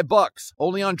just $5.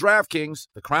 Only on DraftKings.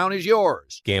 The crown is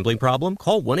yours. Gambling problem?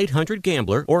 Call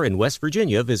 1-800-GAMBLER, or in West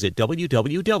Virginia, visit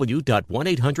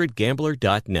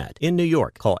www.1800gambler.net. In New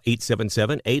York, call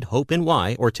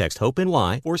 877-8-HOPE-NY or text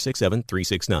HOPE-NY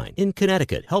 467-369. In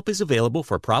Connecticut, help is available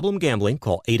for problem gambling.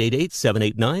 Call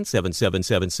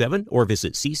 888-789-7777 or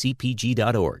visit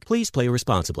ccpg.org. Please play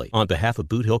responsibly. On behalf of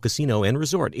Boot Hill Casino and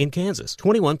Resort in Kansas,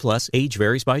 21 plus, age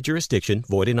varies by jurisdiction,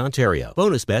 void in Ontario.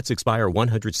 Bonus bets expire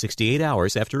 168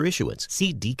 hours after issuance.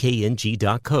 See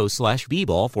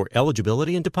dkng.co/bball for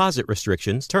eligibility and deposit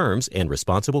restrictions, terms, and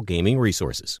responsible gaming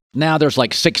resources. Now there's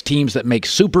like 6 teams that make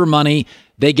super money.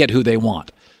 They get who they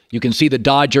want. You can see the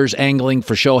Dodgers angling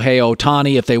for Shohei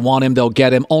Ohtani. If they want him, they'll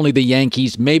get him. Only the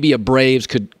Yankees, maybe a Braves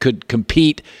could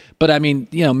compete. But, I mean,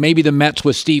 maybe the Mets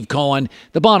with Steve Cohen.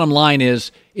 The bottom line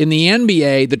is, in the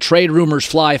NBA, the trade rumors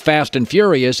fly fast and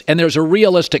furious, and there's a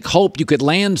realistic hope you could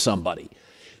land somebody.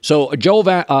 So Joe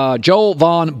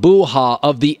Von Buha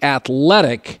of The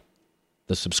Athletic,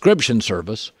 the subscription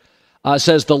service,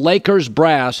 says the Lakers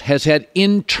brass has had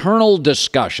internal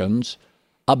discussions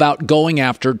about going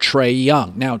after Trae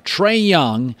Young. Now, Trae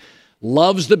Young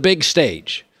loves the big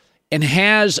stage and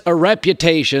has a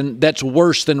reputation that's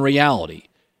worse than reality.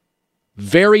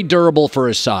 Very durable for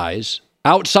his size.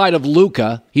 Outside of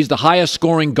Luka, he's the highest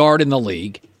scoring guard in the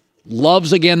league.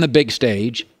 Loves, again, the big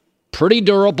stage. Pretty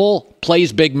durable,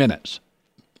 plays big minutes.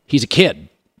 He's a kid,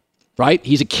 right?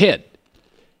 He's a kid.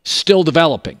 Still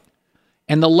developing.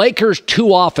 And the Lakers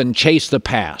too often chase the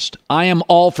past. I am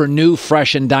all for new,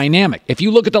 fresh, and dynamic. If you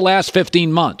look at the last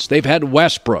 15 months, they've had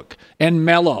Westbrook and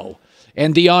Melo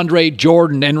and DeAndre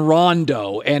Jordan and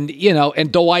Rondo and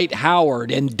Dwight Howard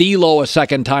and D'Lo a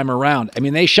second time around. I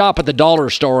mean, they shop at the dollar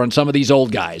store on some of these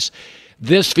old guys.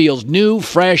 This feels new,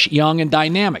 fresh, young, and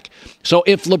dynamic. So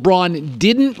if LeBron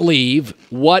didn't leave,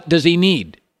 what does he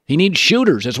need? He needs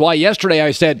shooters. That's why yesterday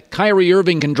I said Kyrie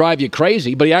Irving can drive you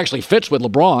crazy, but he actually fits with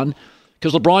LeBron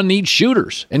because LeBron needs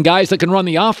shooters and guys that can run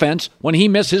the offense when he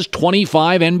misses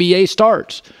 25 NBA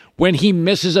starts, when he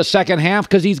misses a second half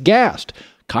because he's gassed.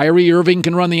 Kyrie Irving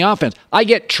can run the offense. I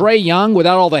get Trae Young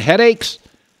without all the headaches.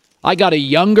 I got a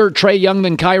younger Trae Young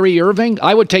than Kyrie Irving.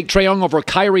 I would take Trae Young over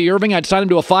Kyrie Irving. I'd sign him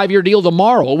to a 5-year deal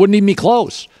tomorrow. It wouldn't even be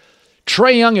close.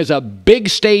 Trae Young is a big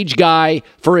stage guy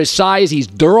for his size. He's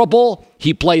durable.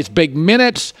 He plays big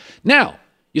minutes. Now,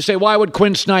 you say, why would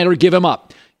Quinn Snyder give him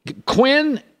up?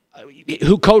 Quinn,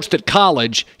 who coached at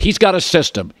college, he's got a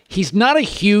system. He's not a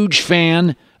huge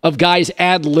fan of guys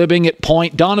ad-libbing at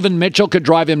point. Donovan Mitchell could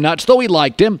drive him nuts, though he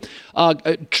liked him.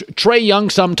 Trae Young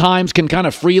sometimes can kind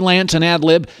of freelance and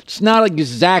ad-lib. It's not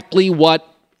exactly what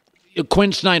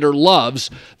Quinn Snyder loves.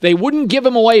 They wouldn't give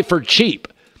him away for cheap.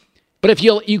 But if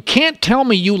you can't tell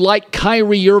me you like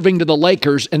Kyrie Irving to the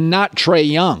Lakers and not Trae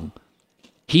Young.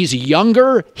 He's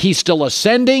younger. He's still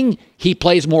ascending. He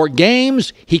plays more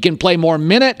games. He can play more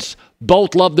minutes.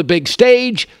 Both love the big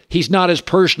stage. He's not as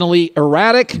personally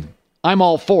erratic. I'm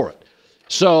all for it.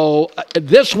 So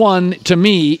this one, to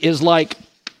me, is like,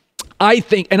 I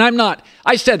think, and I'm not,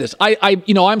 I said this,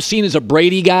 I'm seen as a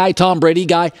Brady guy, Tom Brady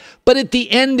guy, but at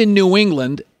the end in New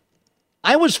England,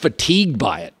 I was fatigued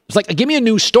by it. It's like, give me a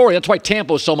new story. That's why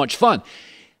Tampa was so much fun.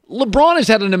 LeBron has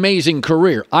had an amazing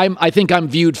career. I think I'm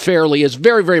viewed fairly as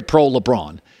very, very pro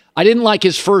LeBron. I didn't like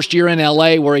his first year in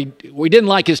L.A. where we didn't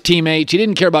like his teammates. He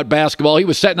didn't care about basketball. He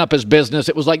was setting up his business.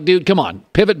 It was like, dude, come on,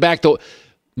 pivot back to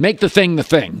make the thing,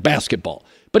 basketball.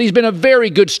 But he's been a very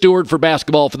good steward for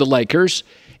basketball for the Lakers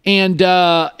and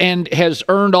has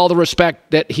earned all the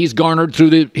respect that he's garnered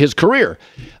through his career.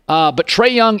 But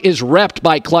Trae Young is repped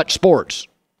by Clutch Sports.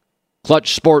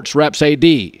 Clutch Sports reps AD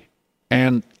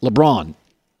and LeBron.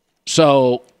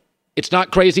 So it's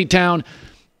not crazy town.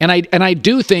 And I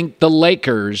do think the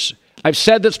Lakers, I've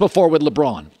said this before with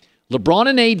LeBron. LeBron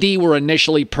and AD were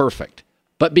initially perfect.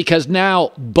 But because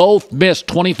now both missed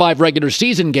 25 regular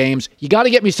season games, you got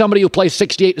to get me somebody who plays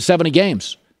 68 to 70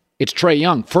 games. It's Trae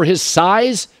Young. For his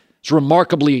size, it's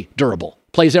remarkably durable.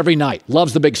 Plays every night.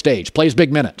 Loves the big stage. Plays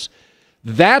big minutes.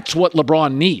 That's what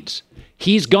LeBron needs.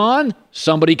 He's gone,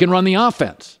 somebody can run the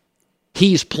offense.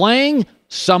 He's playing,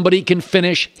 somebody can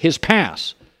finish his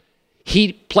pass.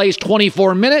 He plays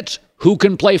 24 minutes, who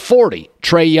can play 40?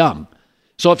 Trae Young.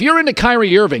 So if you're into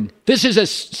Kyrie Irving, this is a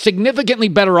significantly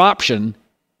better option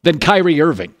than Kyrie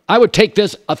Irving. I would take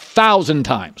this 1,000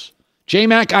 times.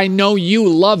 J-Mac, I know you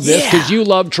love this because you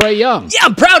love Trae Young. Yeah,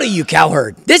 I'm proud of you,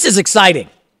 Cowherd. This is exciting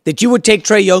that you would take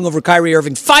Trae Young over Kyrie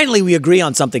Irving. Finally, we agree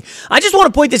on something. I just want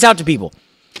to point this out to people.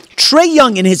 Trae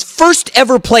Young, in his first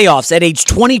ever playoffs at age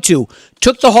 22,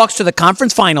 took the Hawks to the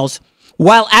conference finals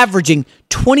while averaging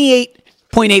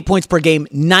 28.8 points per game,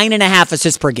 9.5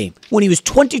 assists per game when he was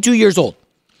 22 years old.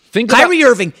 Kyrie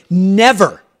Irving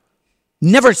never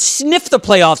sniffed the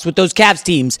playoffs with those Cavs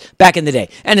teams back in the day.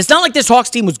 And it's not like this Hawks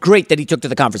team was great that he took to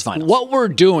the conference finals. What we're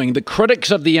doing, the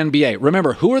critics of the NBA,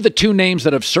 remember, who are the two names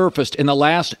that have surfaced in the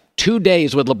last 2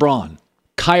 days with LeBron?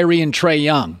 Kyrie and Trae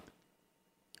Young.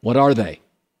 What are they?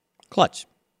 Clutch.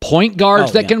 Point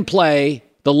guards that can play.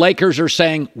 The Lakers are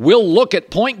saying, we'll look at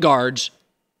point guards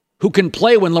who can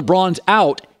play when LeBron's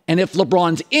out, and if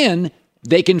LeBron's in,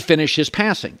 they can finish his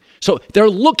passing. So they're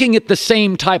looking at the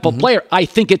same type of player. I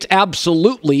think it's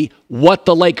absolutely what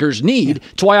the Lakers need.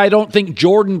 It's why I don't think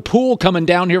Jordan Poole coming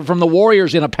down here from the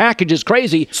Warriors in a package is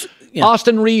crazy.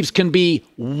 Austin Reeves can be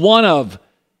one of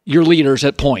your leaders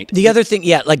at point. The other thing,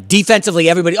 like defensively,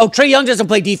 everybody, Trae Young doesn't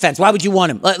play defense. Why would you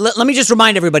want him? Let me just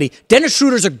remind everybody, Dennis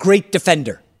Schroeder's a great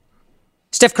defender.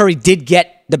 Steph Curry did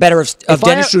get the better of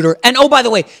Dennis Schroeder. And, by the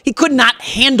way, he could not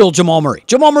handle Jamal Murray.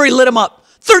 Jamal Murray lit him up.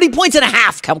 30 points and a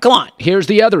half. Come on. Here's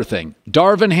the other thing.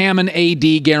 Darvin Ham and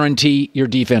AD guarantee your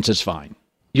defense is fine.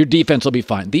 Your defense will be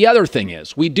fine. The other thing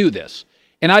is, we do this,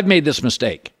 and I've made this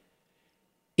mistake.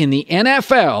 In the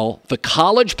NFL, the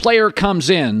college player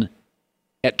comes in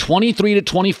at 23 to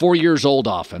 24 years old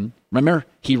often. Remember,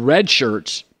 he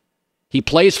redshirts. He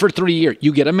plays for 3 years.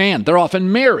 You get a man. They're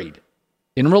often married.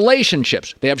 In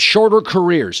relationships, they have shorter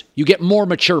careers. You get more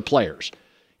mature players.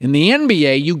 In the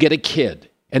NBA, you get a kid.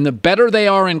 And the better they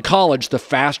are in college, the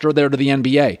faster they're to the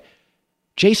NBA.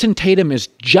 Jason Tatum is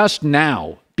just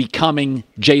now becoming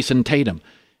Jason Tatum.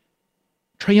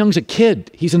 Trae Young's a kid.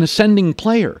 He's an ascending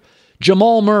player.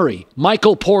 Jamal Murray,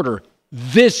 Michael Porter,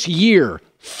 this year,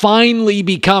 finally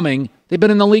becoming, they've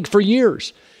been in the league for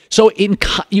years. So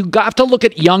you got to look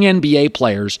at young NBA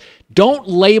players. Don't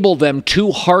label them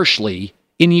too harshly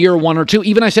in year 1 or 2.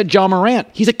 Even I said Ja Morant.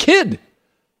 He's a kid.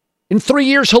 In 3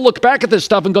 years, he'll look back at this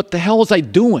stuff and go, what the hell was I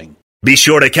doing? Be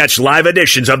sure to catch live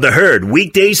editions of The Herd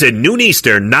weekdays at noon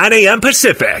Eastern, 9 a.m.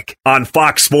 Pacific on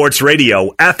Fox Sports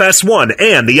Radio, FS1,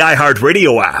 and the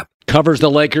iHeartRadio app. Covers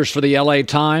the Lakers for the LA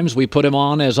Times. We put him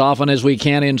on as often as we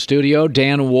can in studio.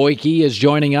 Dan Wojcicki is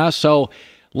joining us. So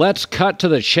let's cut to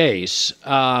the chase.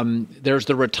 There's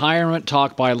the retirement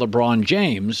talk by LeBron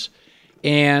James.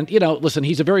 And, listen,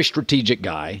 he's a very strategic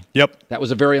guy. Yep. That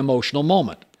was a very emotional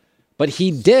moment. But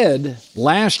he did,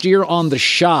 last year on The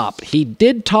Shop, he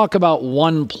did talk about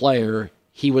one player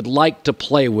he would like to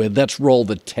play with. Let's roll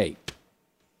the tape.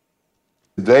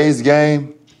 Today's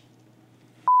game,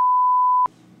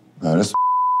 this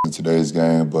in today's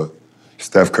game, but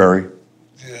Steph Curry.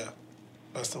 Yeah,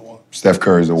 that's the one. Steph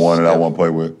Curry's the one that I want to play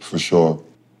with, for sure.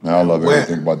 Man, I love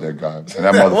everything about that guy. And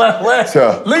that mother,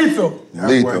 lethal.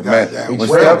 Lethal, man.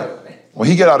 When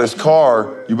he get out his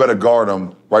car, you better guard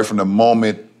him right from the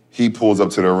moment he pulls up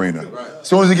to the arena. As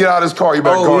soon as he get out of his car, you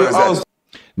better guard his ass.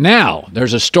 Now,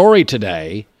 there's a story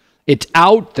today. It's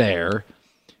out there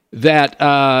that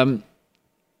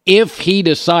if he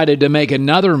decided to make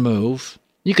another move,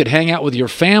 you could hang out with your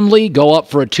family, go up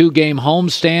for a 2-game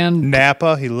homestand.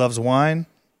 Napa, he loves wine.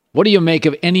 What do you make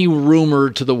of any rumor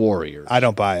to the Warriors? I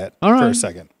don't buy it for a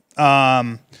second.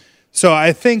 So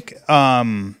I think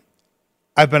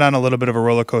I've been on a little bit of a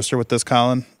roller coaster with this,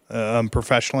 Colin.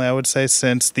 Professionally, I would say,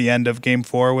 since the end of Game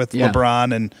 4 with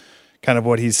LeBron and kind of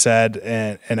what he said.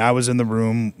 And I was in the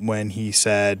room when he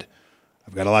said,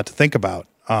 I've got a lot to think about.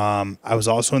 I was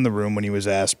also in the room when he was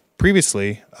asked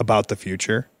previously about the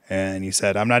future, and he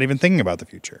said, I'm not even thinking about the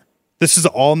future. This is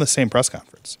all in the same press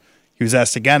conference. He was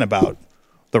asked again about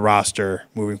the roster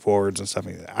moving forwards and stuff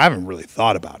like that. I haven't really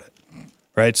thought about it,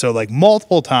 right? So,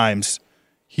 multiple times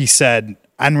he said,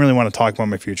 I didn't really want to talk about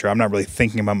my future. I'm not really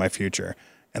thinking about my future.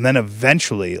 And then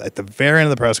eventually, at the very end of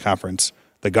the press conference,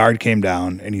 the guard came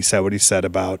down and he said what he said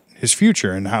about his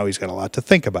future and how he's got a lot to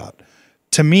think about.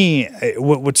 To me,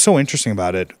 what's so interesting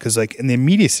about it, because in the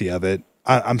immediacy of it,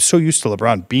 I'm so used to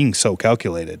LeBron being so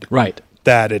calculated. Right.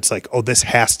 That it's like, oh, this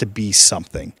has to be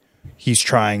something. He's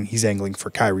angling for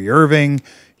Kyrie Irving.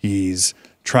 He's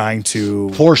trying to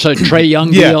force a Trae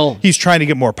Young deal. He's trying to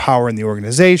get more power in the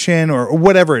organization or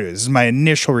whatever it is my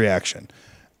initial reaction.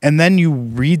 And then you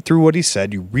read through what he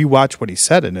said, you rewatch what he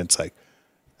said, and it's like,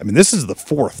 I mean, this is the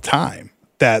fourth time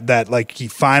that like he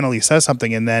finally says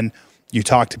something, and then you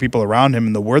talk to people around him,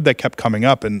 and the word that kept coming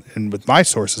up, and with my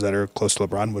sources that are close to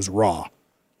LeBron, was raw.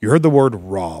 You heard the word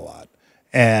raw a lot.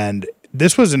 And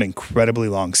this was an incredibly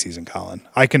long season, Colin.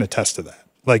 I can attest to that.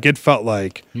 Like, it felt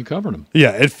like... You covered him.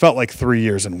 Yeah, it felt like 3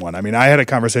 years in one. I mean, I had a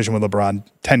conversation with LeBron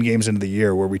 10 games into the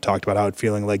year where we talked about how it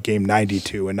feeling like game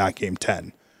 92 and not game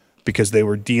 10 because they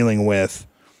were dealing with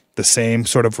the same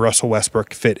sort of Russell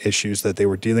Westbrook fit issues that they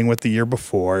were dealing with the year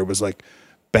before. It was like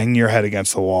banging your head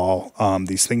against the wall.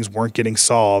 These things weren't getting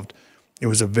solved. It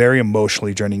was a very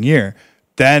emotionally draining year.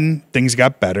 Then things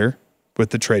got better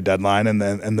with the trade deadline and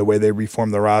the way they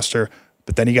reformed the roster.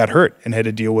 But then he got hurt and had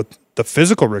to deal with the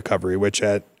physical recovery, which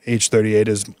at age 38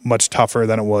 is much tougher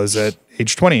than it was at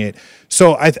age 28.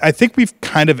 So I think we've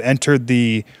kind of entered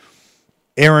the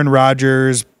Aaron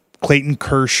Rodgers, Clayton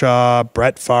Kershaw,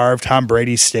 Brett Favre, Tom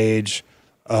Brady stage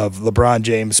of LeBron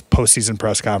James postseason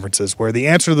press conferences, where the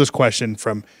answer to this question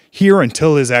from here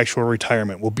until his actual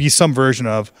retirement will be some version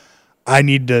of, I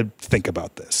need to think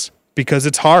about this because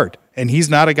it's hard. And he's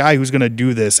not a guy who's going to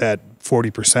do this at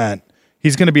 40%.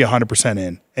 He's going to be 100%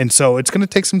 in. And so it's going to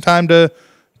take some time to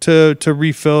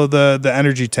refill the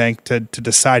energy tank to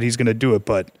decide he's going to do it.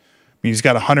 But I mean, he's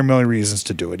got 100 million reasons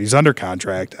to do it. He's under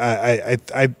contract.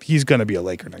 He's going to be a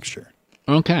Laker next year.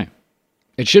 Okay.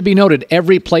 It should be noted,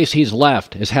 every place he's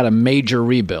left has had a major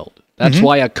rebuild. That's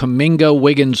why a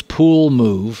Kuminga-Wiggins Poole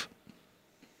move.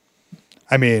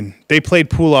 I mean, they played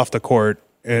Poole off the court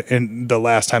in the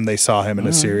last time they saw him in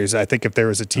a series. I think if there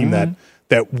was a team that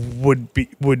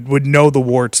would know the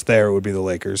warts there, it would be the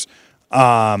Lakers.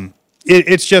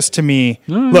 It's just, to me,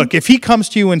 look, if he comes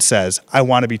to you and says, I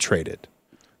want to be traded,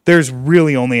 there's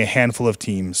really only a handful of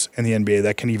teams in the NBA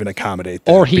that can even accommodate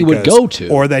that. Or he would go to.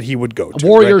 Or that he would go to.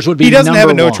 Warriors would be He doesn't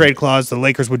have a number no-trade clause. The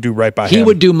Lakers would do right by him. He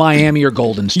would do Miami or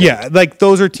Golden State. Yeah, like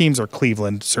those are teams, or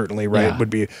Cleveland certainly, right, Yeah.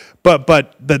 would be. But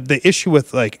the issue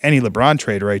with like any LeBron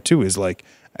trade, right, too, is like,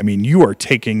 I mean, you are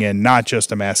taking in not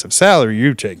just a massive salary,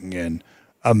 you're taking in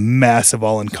a massive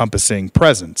all-encompassing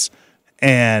presence.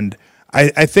 And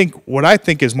I think what I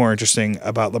think is more interesting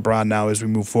about LeBron now as we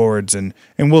move forwards, and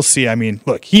we'll see. I mean,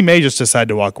 look, he may just decide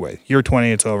to walk away. Year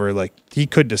 20, it's over. Like, he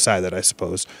could decide that, I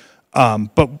suppose.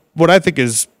 But what I think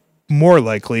is more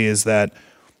likely is that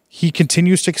he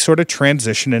continues to sort of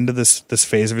transition into this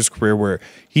phase of his career where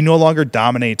he no longer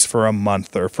dominates for a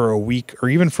month or for a week or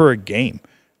even for a game,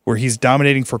 where he's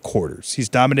dominating for quarters. He's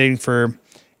dominating for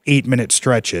 8-minute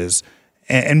stretches.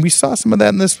 And we saw some of that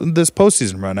in this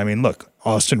postseason run. I mean, look,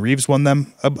 Austin Reeves won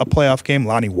them a playoff game.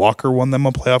 Lonnie Walker won them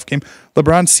a playoff game.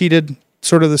 LeBron seeded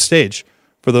sort of the stage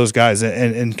for those guys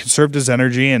and conserved his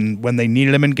energy. And when they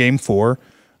needed him in Game 4,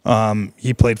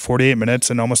 he played 48 minutes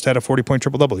and almost had a 40-point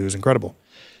triple-double. He was incredible.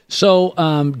 So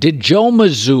did Joe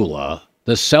Mazzulla,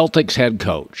 the Celtics head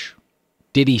coach,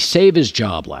 did he save his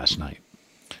job last night?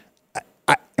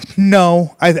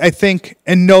 No, I think,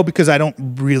 and no, because I don't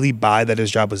really buy that his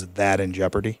job was that in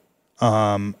jeopardy.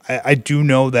 I do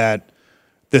know that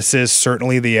this is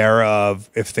certainly the era of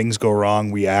if things go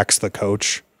wrong, we axe the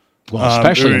coach. Well,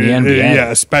 especially in the NBA. Yeah,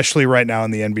 especially right now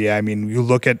in the NBA. I mean, you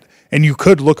look at, and you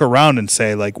could look around and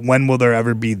say, like, when will there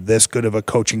ever be this good of a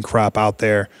coaching crop out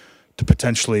there to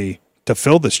potentially to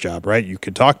fill this job, right? You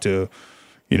could talk to,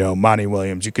 Monty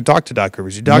Williams. You could talk to Doc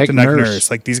Rivers. You talk to Nick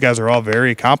Nurse. Like, these guys are all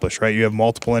very accomplished, right? You have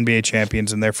multiple NBA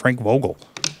champions in there. Frank Vogel,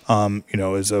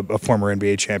 is a former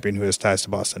NBA champion who has ties to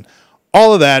Boston.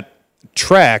 All of that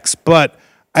tracks, but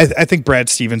I think Brad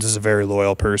Stevens is a very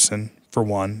loyal person, for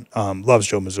one. Loves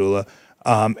Joe Mazzulla.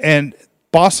 And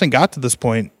Boston got to this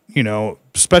point,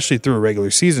 especially through a regular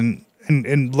season,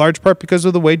 in large part because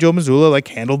of the way Joe Mazzulla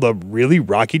handled a really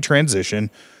rocky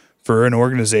transition for an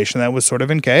organization that was sort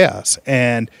of in chaos.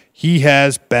 And he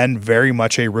has been very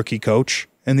much a rookie coach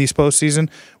in these postseason.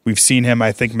 We've seen him,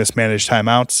 I think, mismanage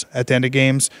timeouts at the end of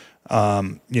games.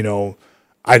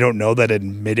 I don't know that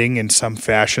admitting in some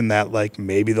fashion that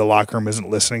maybe the locker room isn't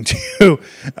listening to you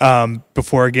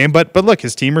before a game. But look,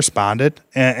 his team responded.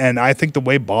 And I think the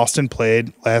way Boston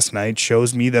played last night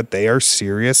shows me that they are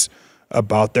serious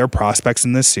about their prospects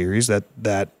in this series, that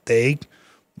they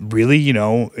really,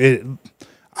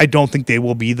 I don't think they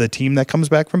will be the team that comes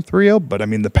back from 3-0, but I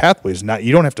mean, the pathway is not,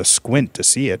 you don't have to squint to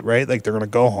see it, right? Like, they're going to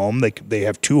go home. They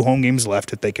have 2 home games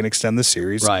left if they can extend the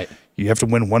series. Right. You have to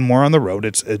win one more on the road.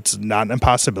 It's not an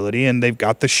impossibility, and they've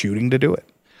got the shooting to do it.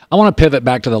 I want to pivot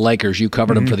back to the Lakers. You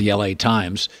covered them for the LA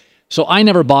Times. So I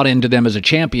never bought into them as a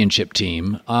championship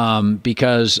team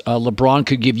because LeBron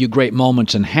could give you great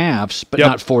moments in halves, but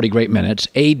not 40 great minutes.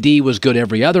 AD was good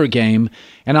every other game,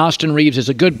 and Austin Reeves is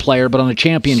a good player, but on a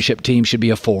championship team should be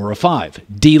a 4 or a 5.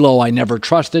 D'Lo I never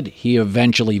trusted. He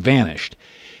eventually vanished.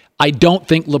 I don't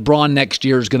think LeBron next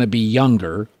year is going to be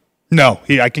younger. No,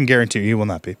 I can guarantee you he will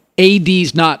not be.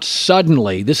 AD's not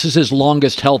suddenly, this is his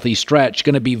longest healthy stretch,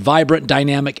 going to be vibrant,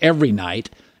 dynamic every night.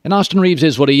 And Austin Reeves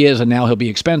is what he is, and now he'll be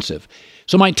expensive.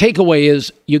 So my takeaway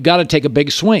is you got to take a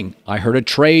big swing. I heard a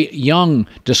Trae Young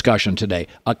discussion today,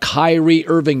 a Kyrie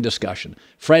Irving discussion.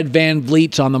 Fred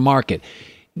VanVleet's on the market.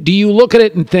 Do you look at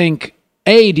it and think,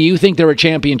 A, do you think they're a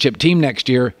championship team next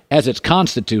year as it's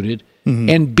constituted? Mm-hmm.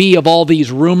 And B, of all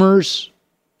these rumors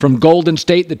from Golden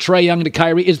State, the Trae Young to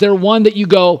Kyrie, is there one that you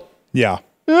go, yeah,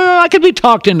 I could be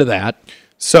talked into that?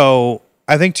 So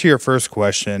I think to your first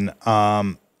question,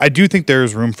 I do think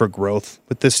there's room for growth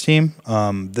with this team.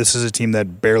 This is a team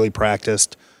that barely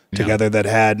practiced together, that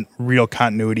had real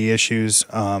continuity issues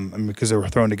because they were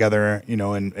thrown together,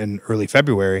 in early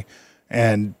February.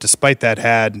 And despite that,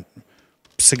 had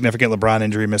significant LeBron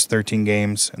injury, missed 13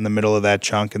 games in the middle of that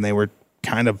chunk, and they were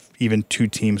kind of even 2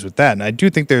 teams with that. And I do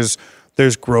think there's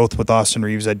growth with Austin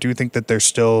Reeves. I do think that there's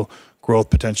still growth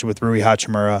potential with Rui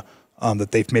Hachimura,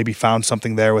 that they've maybe found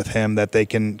something there with him that they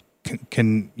can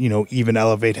even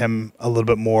elevate him a little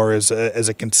bit more as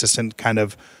a consistent kind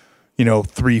of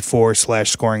 3-4 /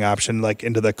 scoring option, like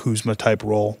into the Kuzma type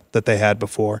role that they had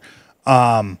before.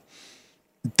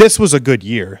 This was a good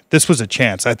year. This was a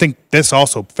chance. I think this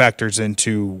also factors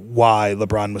into why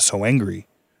LeBron was so angry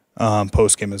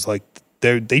post game. Is like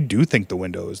they do think the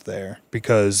window is there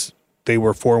because they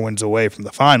were 4 wins away from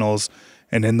the finals,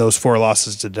 and in those 4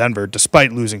 losses to Denver,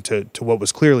 despite losing to what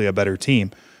was clearly a better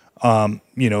team.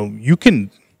 You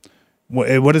can,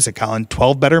 what is it, Colin?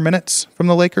 12 better minutes from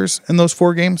the Lakers in those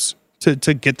 4 games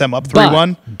to get them up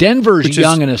 3-1. Denver's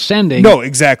young and ascending. No,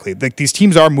 exactly. Like, these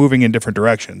teams are moving in different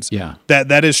directions. Yeah,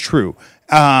 that is true.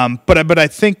 But I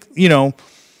think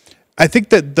I think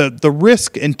that the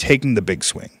risk in taking the big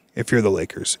swing, if you're the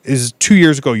Lakers, is 2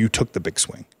 years ago you took the big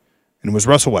swing, and it was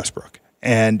Russell Westbrook,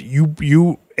 and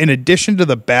you in addition to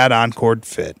the bad on-court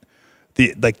fit,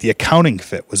 the accounting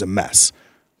fit was a mess.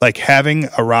 Like, having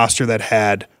a roster that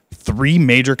had 3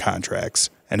 major contracts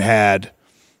and had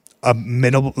a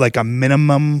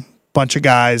minimum bunch of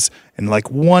guys and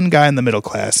like 1 guy in the middle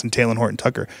class and Talen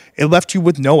Horton-Tucker, it left you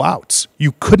with no outs.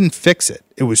 You couldn't fix it.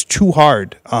 It was too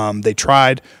hard. They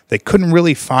tried. They couldn't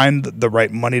really find the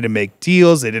right money to make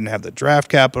deals. They didn't have the draft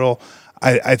capital.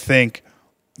 I think,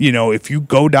 if you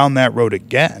go down that road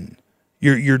again,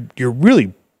 you're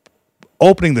really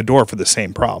opening the door for the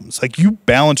same problems. Like, you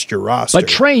balanced your roster. But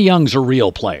Trae Young's a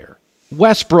real player.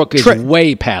 Westbrook is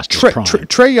way past his prime.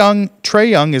 Trae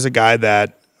Young is a guy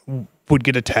that would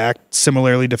get attacked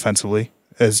similarly defensively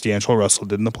as D'Angelo Russell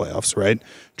did in the playoffs, right?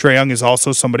 Trae Young is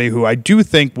also somebody who I do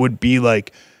think would be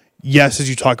like, yes, as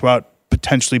you talk about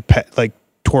potentially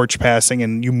torch passing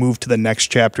and you move to the next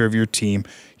chapter of your team,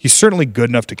 he's certainly good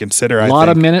enough to consider. A lot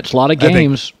of minutes, a lot of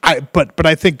games. But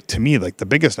I think, to me, like, the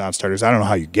biggest non-starters, I don't know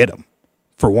how you get them.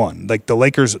 For one, like, the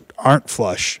Lakers aren't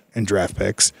flush in draft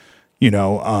picks. They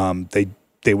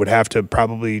would have to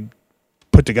probably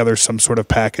put together some sort of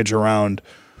package around,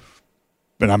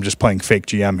 and I'm just playing fake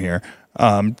GM here,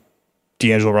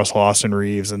 D'Angelo Russell, Austin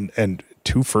Reeves, and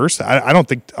 2 firsts. I don't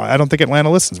think Atlanta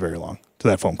listens very long to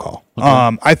that phone call.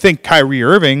 Okay. I think Kyrie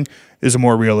Irving is a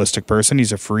more realistic person.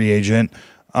 He's a free agent.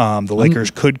 The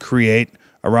Lakers could create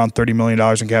around $30 million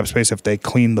in cap space if they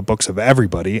clean the books of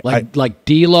everybody. Like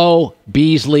D'Lo,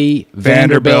 Beasley,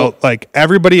 Vanderbilt. Like,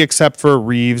 everybody except for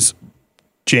Reeves,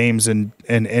 James, and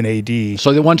AD.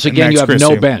 So that once again, you have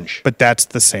no bench. But that's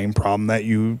the same problem that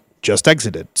you just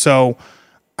exited. So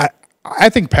I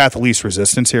think path of least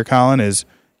resistance here, Colin, is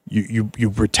you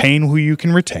retain who you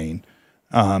can retain.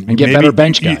 And get better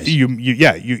bench guys.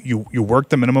 You work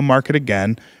the minimum market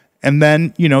again, and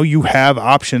then you have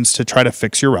options to try to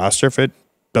fix your roster if it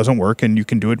doesn't work, and you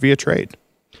can do it via trade.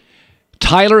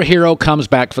 Tyler Hero comes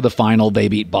back for the final. They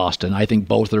beat Boston. I think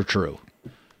both are true.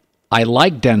 I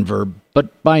like Denver,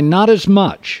 but by not as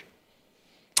much.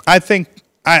 I think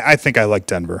I like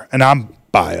Denver, and I'm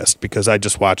biased because I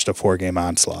just watched a 4-game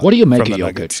onslaught. What do you make of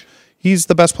Jokic? He's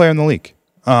the best player in the league.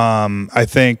 I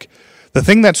think the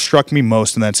thing that struck me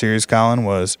most in that series, Colin,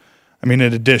 was I mean,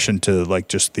 in addition to like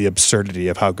just the absurdity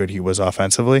of how good he was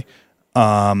offensively,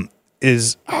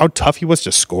 is how tough he was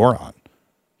to score on.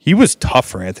 He was tough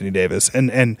for Anthony Davis,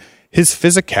 and his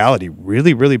physicality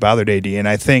really, really bothered AD. And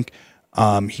I think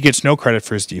he gets no credit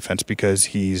for his defense because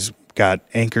he's got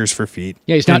anchors for feet.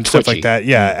 Yeah, he's not stuff twitchy. like that.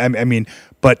 Yeah, I mean,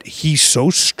 but he's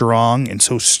so strong and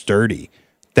so sturdy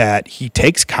that he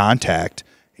takes contact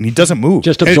and he doesn't move.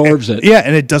 Just absorbs it. Yeah,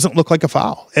 and it doesn't look like a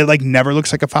foul. It like never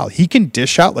looks like a foul. He can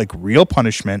dish out like real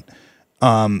punishment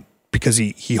because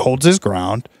he holds his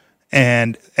ground.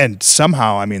 And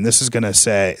somehow, I mean, this is gonna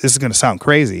sound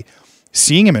crazy.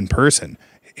 Seeing him in person,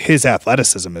 his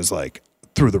athleticism is like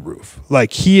through the roof.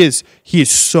 Like he is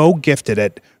so gifted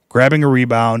at grabbing a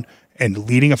rebound and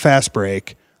leading a fast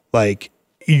break. Like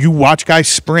you watch guys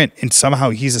sprint, and somehow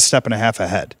he's a step and a half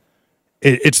ahead.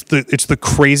 It's the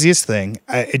craziest thing.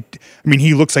 I mean,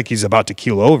 he looks like he's about to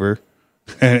keel over.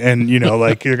 And you know,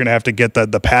 like you're gonna have to get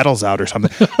the paddles out or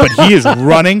something. But he is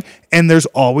running, and there's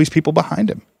always people behind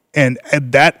him. And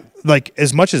that, like,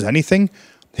 as much as anything,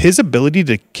 his ability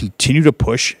to continue to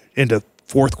push into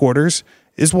fourth quarters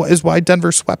is why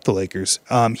Denver swept the Lakers.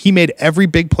 He made every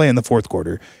big play in the fourth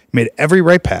quarter. He made every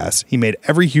right pass. He made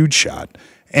every huge shot.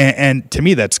 And to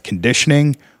me, that's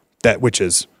conditioning, which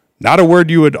is not a word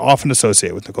you would often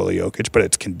associate with Nikola Jokic, but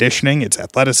it's conditioning, it's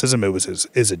athleticism, it was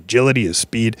his agility, his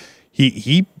speed.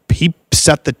 He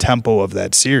set the tempo of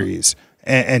that series.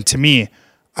 And to me,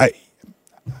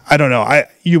 I don't know.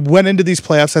 You went into these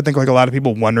playoffs, I think, like a lot of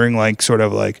people wondering, like, sort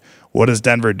of like, what does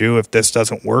Denver do if this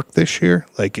doesn't work this year?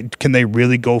 Like, can they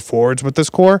really go forwards with this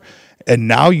core? And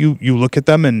now you look at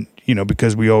them, and you know,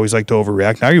 because we always like to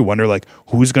overreact. Now you wonder, like,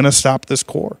 who's going to stop this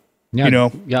core? Yeah, you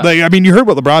know, like, I mean, you heard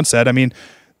what LeBron said. I mean,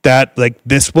 that like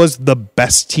this was the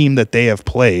best team that they have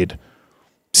played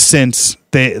since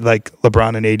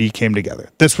LeBron and AD came together.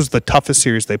 This was the toughest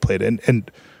series they played,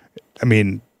 and I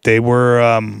mean, they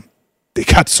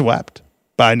got swept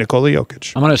by Nikola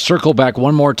Jokic. I'm going to circle back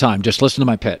one more time. Just listen to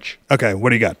my pitch. Okay, what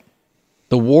do you got?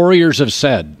 The Warriors have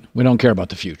said, we don't care about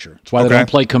the future. That's why they don't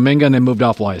play Kuminga, and they moved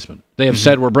off Wiseman. They have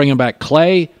said, we're bringing back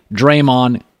Clay,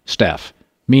 Draymond, Steph.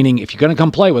 Meaning, if you're going to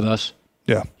come play with us,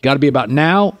 you got to be about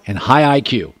now and high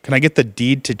IQ. Can I get the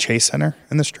deed to Chase Center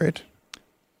in this trade?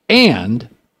 And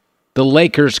the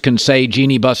Lakers can say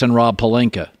Jeannie Buss and Rob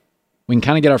Pelinka. We can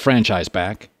kind of get our franchise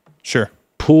back. Sure.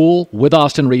 Poole with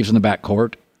Austin Reeves in the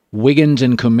backcourt. Wiggins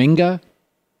and Kuminga.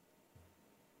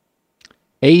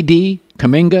 AD,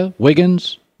 Kuminga,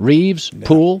 Wiggins, Reeves,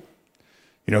 Poole.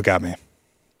 You know what got me?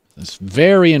 It's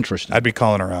very interesting. I'd be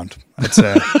calling around.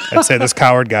 I'd say this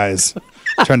coward guy is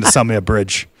trying to sell me a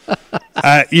bridge.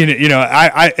 I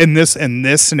in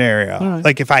this scenario,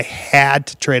 like if I had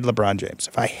to trade LeBron James,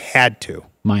 if I had to,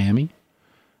 Miami.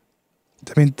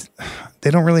 I mean, they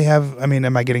don't really have. I mean,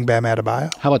 am I getting Bam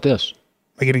Adebayo? How about this?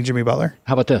 Am I getting Jimmy Butler?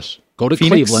 How about this? Go to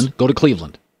Phoenix? Cleveland. Go to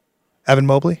Cleveland. Evan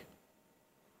Mobley.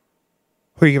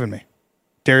 Who are you giving me?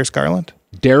 Darius Garland.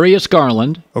 Darius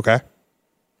Garland. Okay.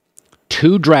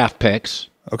 2 draft picks.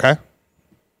 Okay.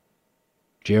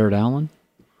 Jared Allen.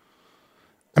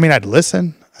 I mean, I'd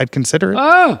listen. I'd consider it.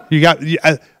 Oh, you got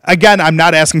again. I'm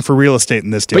not asking for real estate in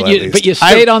this deal. But you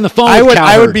stayed on the phone.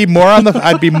 I would be more on the.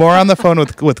 I'd be more on the phone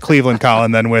with Cleveland,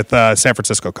 Colin, than with San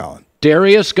Francisco, Colin.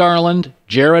 Darius Garland,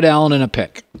 Jared Allen, and a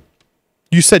pick.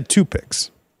 You said 2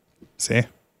 picks. See,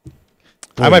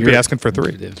 I might be asking for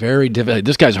 3. Very difficult.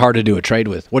 This guy's hard to do a trade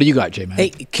with. What do you got, J-Man?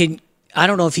 Hey, I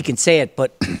don't know if he can say it,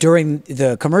 but during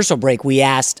the commercial break, we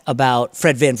asked about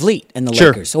Fred VanVleet and the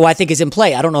Lakers, who I think is in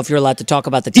play. I don't know if you're allowed to talk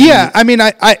about the team. Yeah, I mean,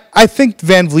 I think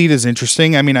VanVleet is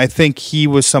interesting. I mean, I think he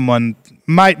was someone.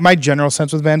 My general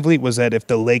sense with VanVleet was that if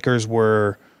the Lakers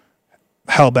were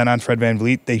hell-bent on Fred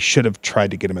VanVleet, they should have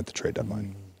tried to get him at the trade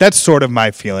deadline. That's sort of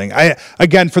my feeling.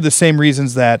 Again, for the same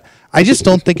reasons that I just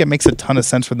don't think it makes a ton of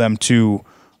sense for them to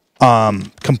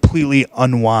completely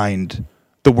unwind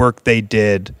the work they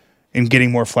did in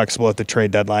getting more flexible at the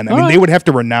trade deadline. I mean, they would have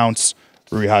to renounce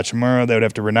Rui Hachimura. They would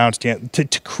have to renounce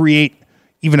to create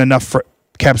even enough for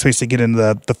cap space to get into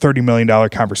the $30 million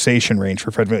conversation range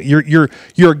for Fred.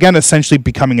 You're again essentially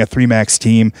becoming a 3-max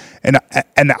team, and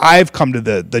I've come to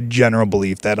the general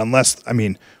belief that unless, I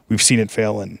mean, we've seen it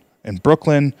fail in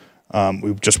Brooklyn,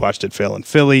 we've just watched it fail in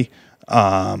Philly.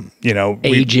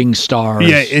 Aging stars.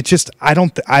 Yeah, it's just I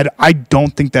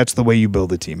don't think that's the way you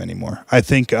build a team anymore. I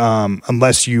think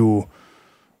unless you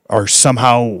are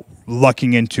somehow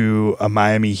lucking into a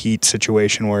Miami Heat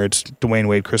situation where it's Dwayne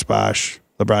Wade, Chris Bosh,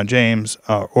 LeBron James,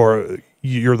 or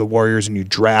you're the Warriors and you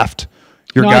draft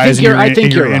your guys and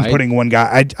you're inputting one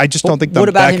guy. I just don't think the What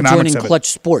about him economics joining Clutch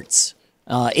Sports?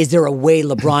 Is there a way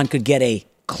LeBron could get a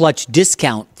clutch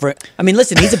discount for. I mean,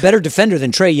 listen, he's a better defender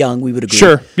than Trae Young. We would agree.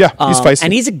 Sure, yeah, he's feisty,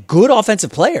 and he's a good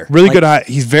offensive player. Really good.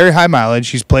 He's very high mileage.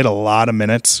 He's played a lot of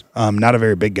minutes. Not a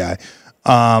very big guy.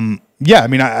 Yeah, I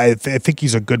mean, I think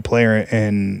he's a good player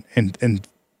in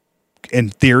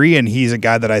theory, and he's a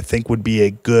guy that I think would be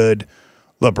a good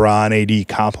LeBron AD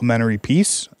complementary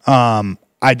piece.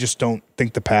 I just don't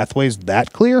think the pathway is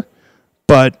that clear,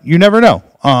 but you never know.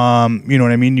 You know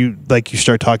what I mean? You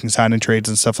start talking sign and trades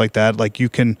and stuff like that. Like you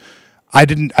can, I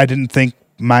didn't think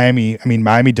Miami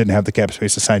didn't have the cap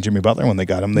space to sign Jimmy Butler when they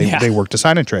got him. They worked a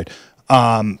sign and trade.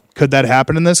 Could that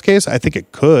happen in this case? I think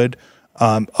it could.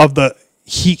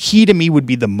 He to me would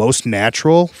be the most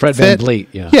natural Fred fit. VanVleet,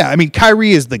 yeah. Yeah, I mean,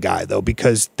 Kyrie is the guy, though,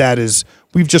 because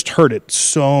we've just heard it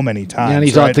so many times. Yeah, and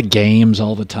he's at the games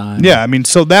all the time. Yeah, I mean,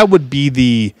 so that would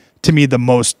be to me, the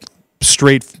most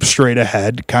straight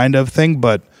ahead kind of thing.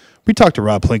 But we talked to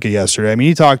Rob Pelinka yesterday. I mean,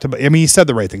 he said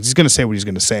the right things. He's going to say what he's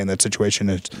going to say in that situation,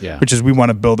 which is we want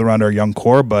to build around our young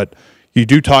core. But you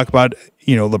do talk about,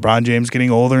 LeBron James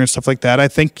getting older and stuff like that. I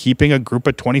think keeping a group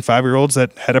of 25-year-olds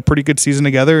that had a pretty good season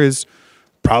together is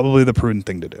probably the prudent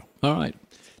thing to do. All right.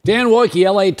 Dan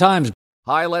Wojcicki, LA Times.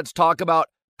 Hi, let's talk about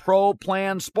Pro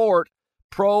Plan Sport.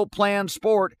 Pro Plan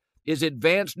Sport is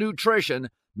advanced nutrition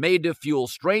made to fuel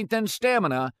strength and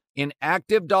stamina in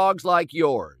active dogs like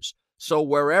yours. So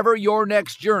wherever your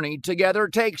next journey together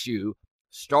takes you,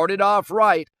 start it off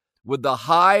right with the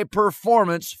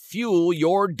high-performance fuel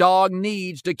your dog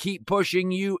needs to keep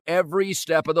pushing you every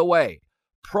step of the way.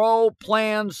 Pro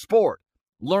Plan Sport.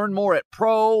 Learn more at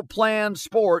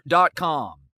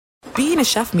ProPlansport.com. Being a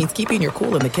chef means keeping your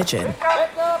cool in the kitchen.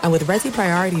 And with Resi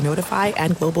Priority Notify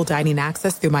and Global Dining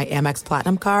Access through my Amex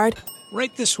Platinum card, right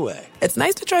this way. It's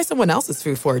nice to try someone else's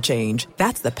food for a change.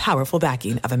 That's the powerful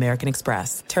backing of American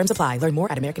Express. Terms apply. Learn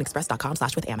more at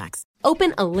americanexpress.com/withAmex.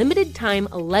 Open a limited-time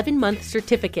 11-month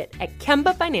certificate at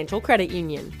Kemba Financial Credit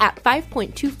Union. At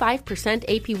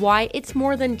 5.25% APY, it's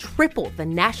more than triple the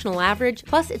national average,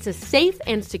 plus it's a safe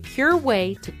and secure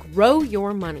way to grow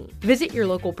your money. Visit your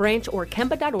local branch or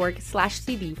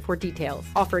kemba.org/CD for details.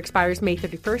 Offer expires May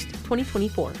 31st,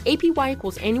 2024. APY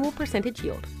equals annual percentage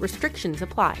yield. Restrictions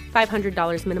apply.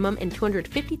 $500 minimum and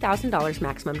 $250,000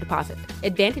 maximum deposit.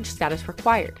 Advantage status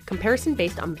required. Comparison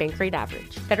based on bank rate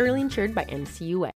average. Federally insured by NCUA.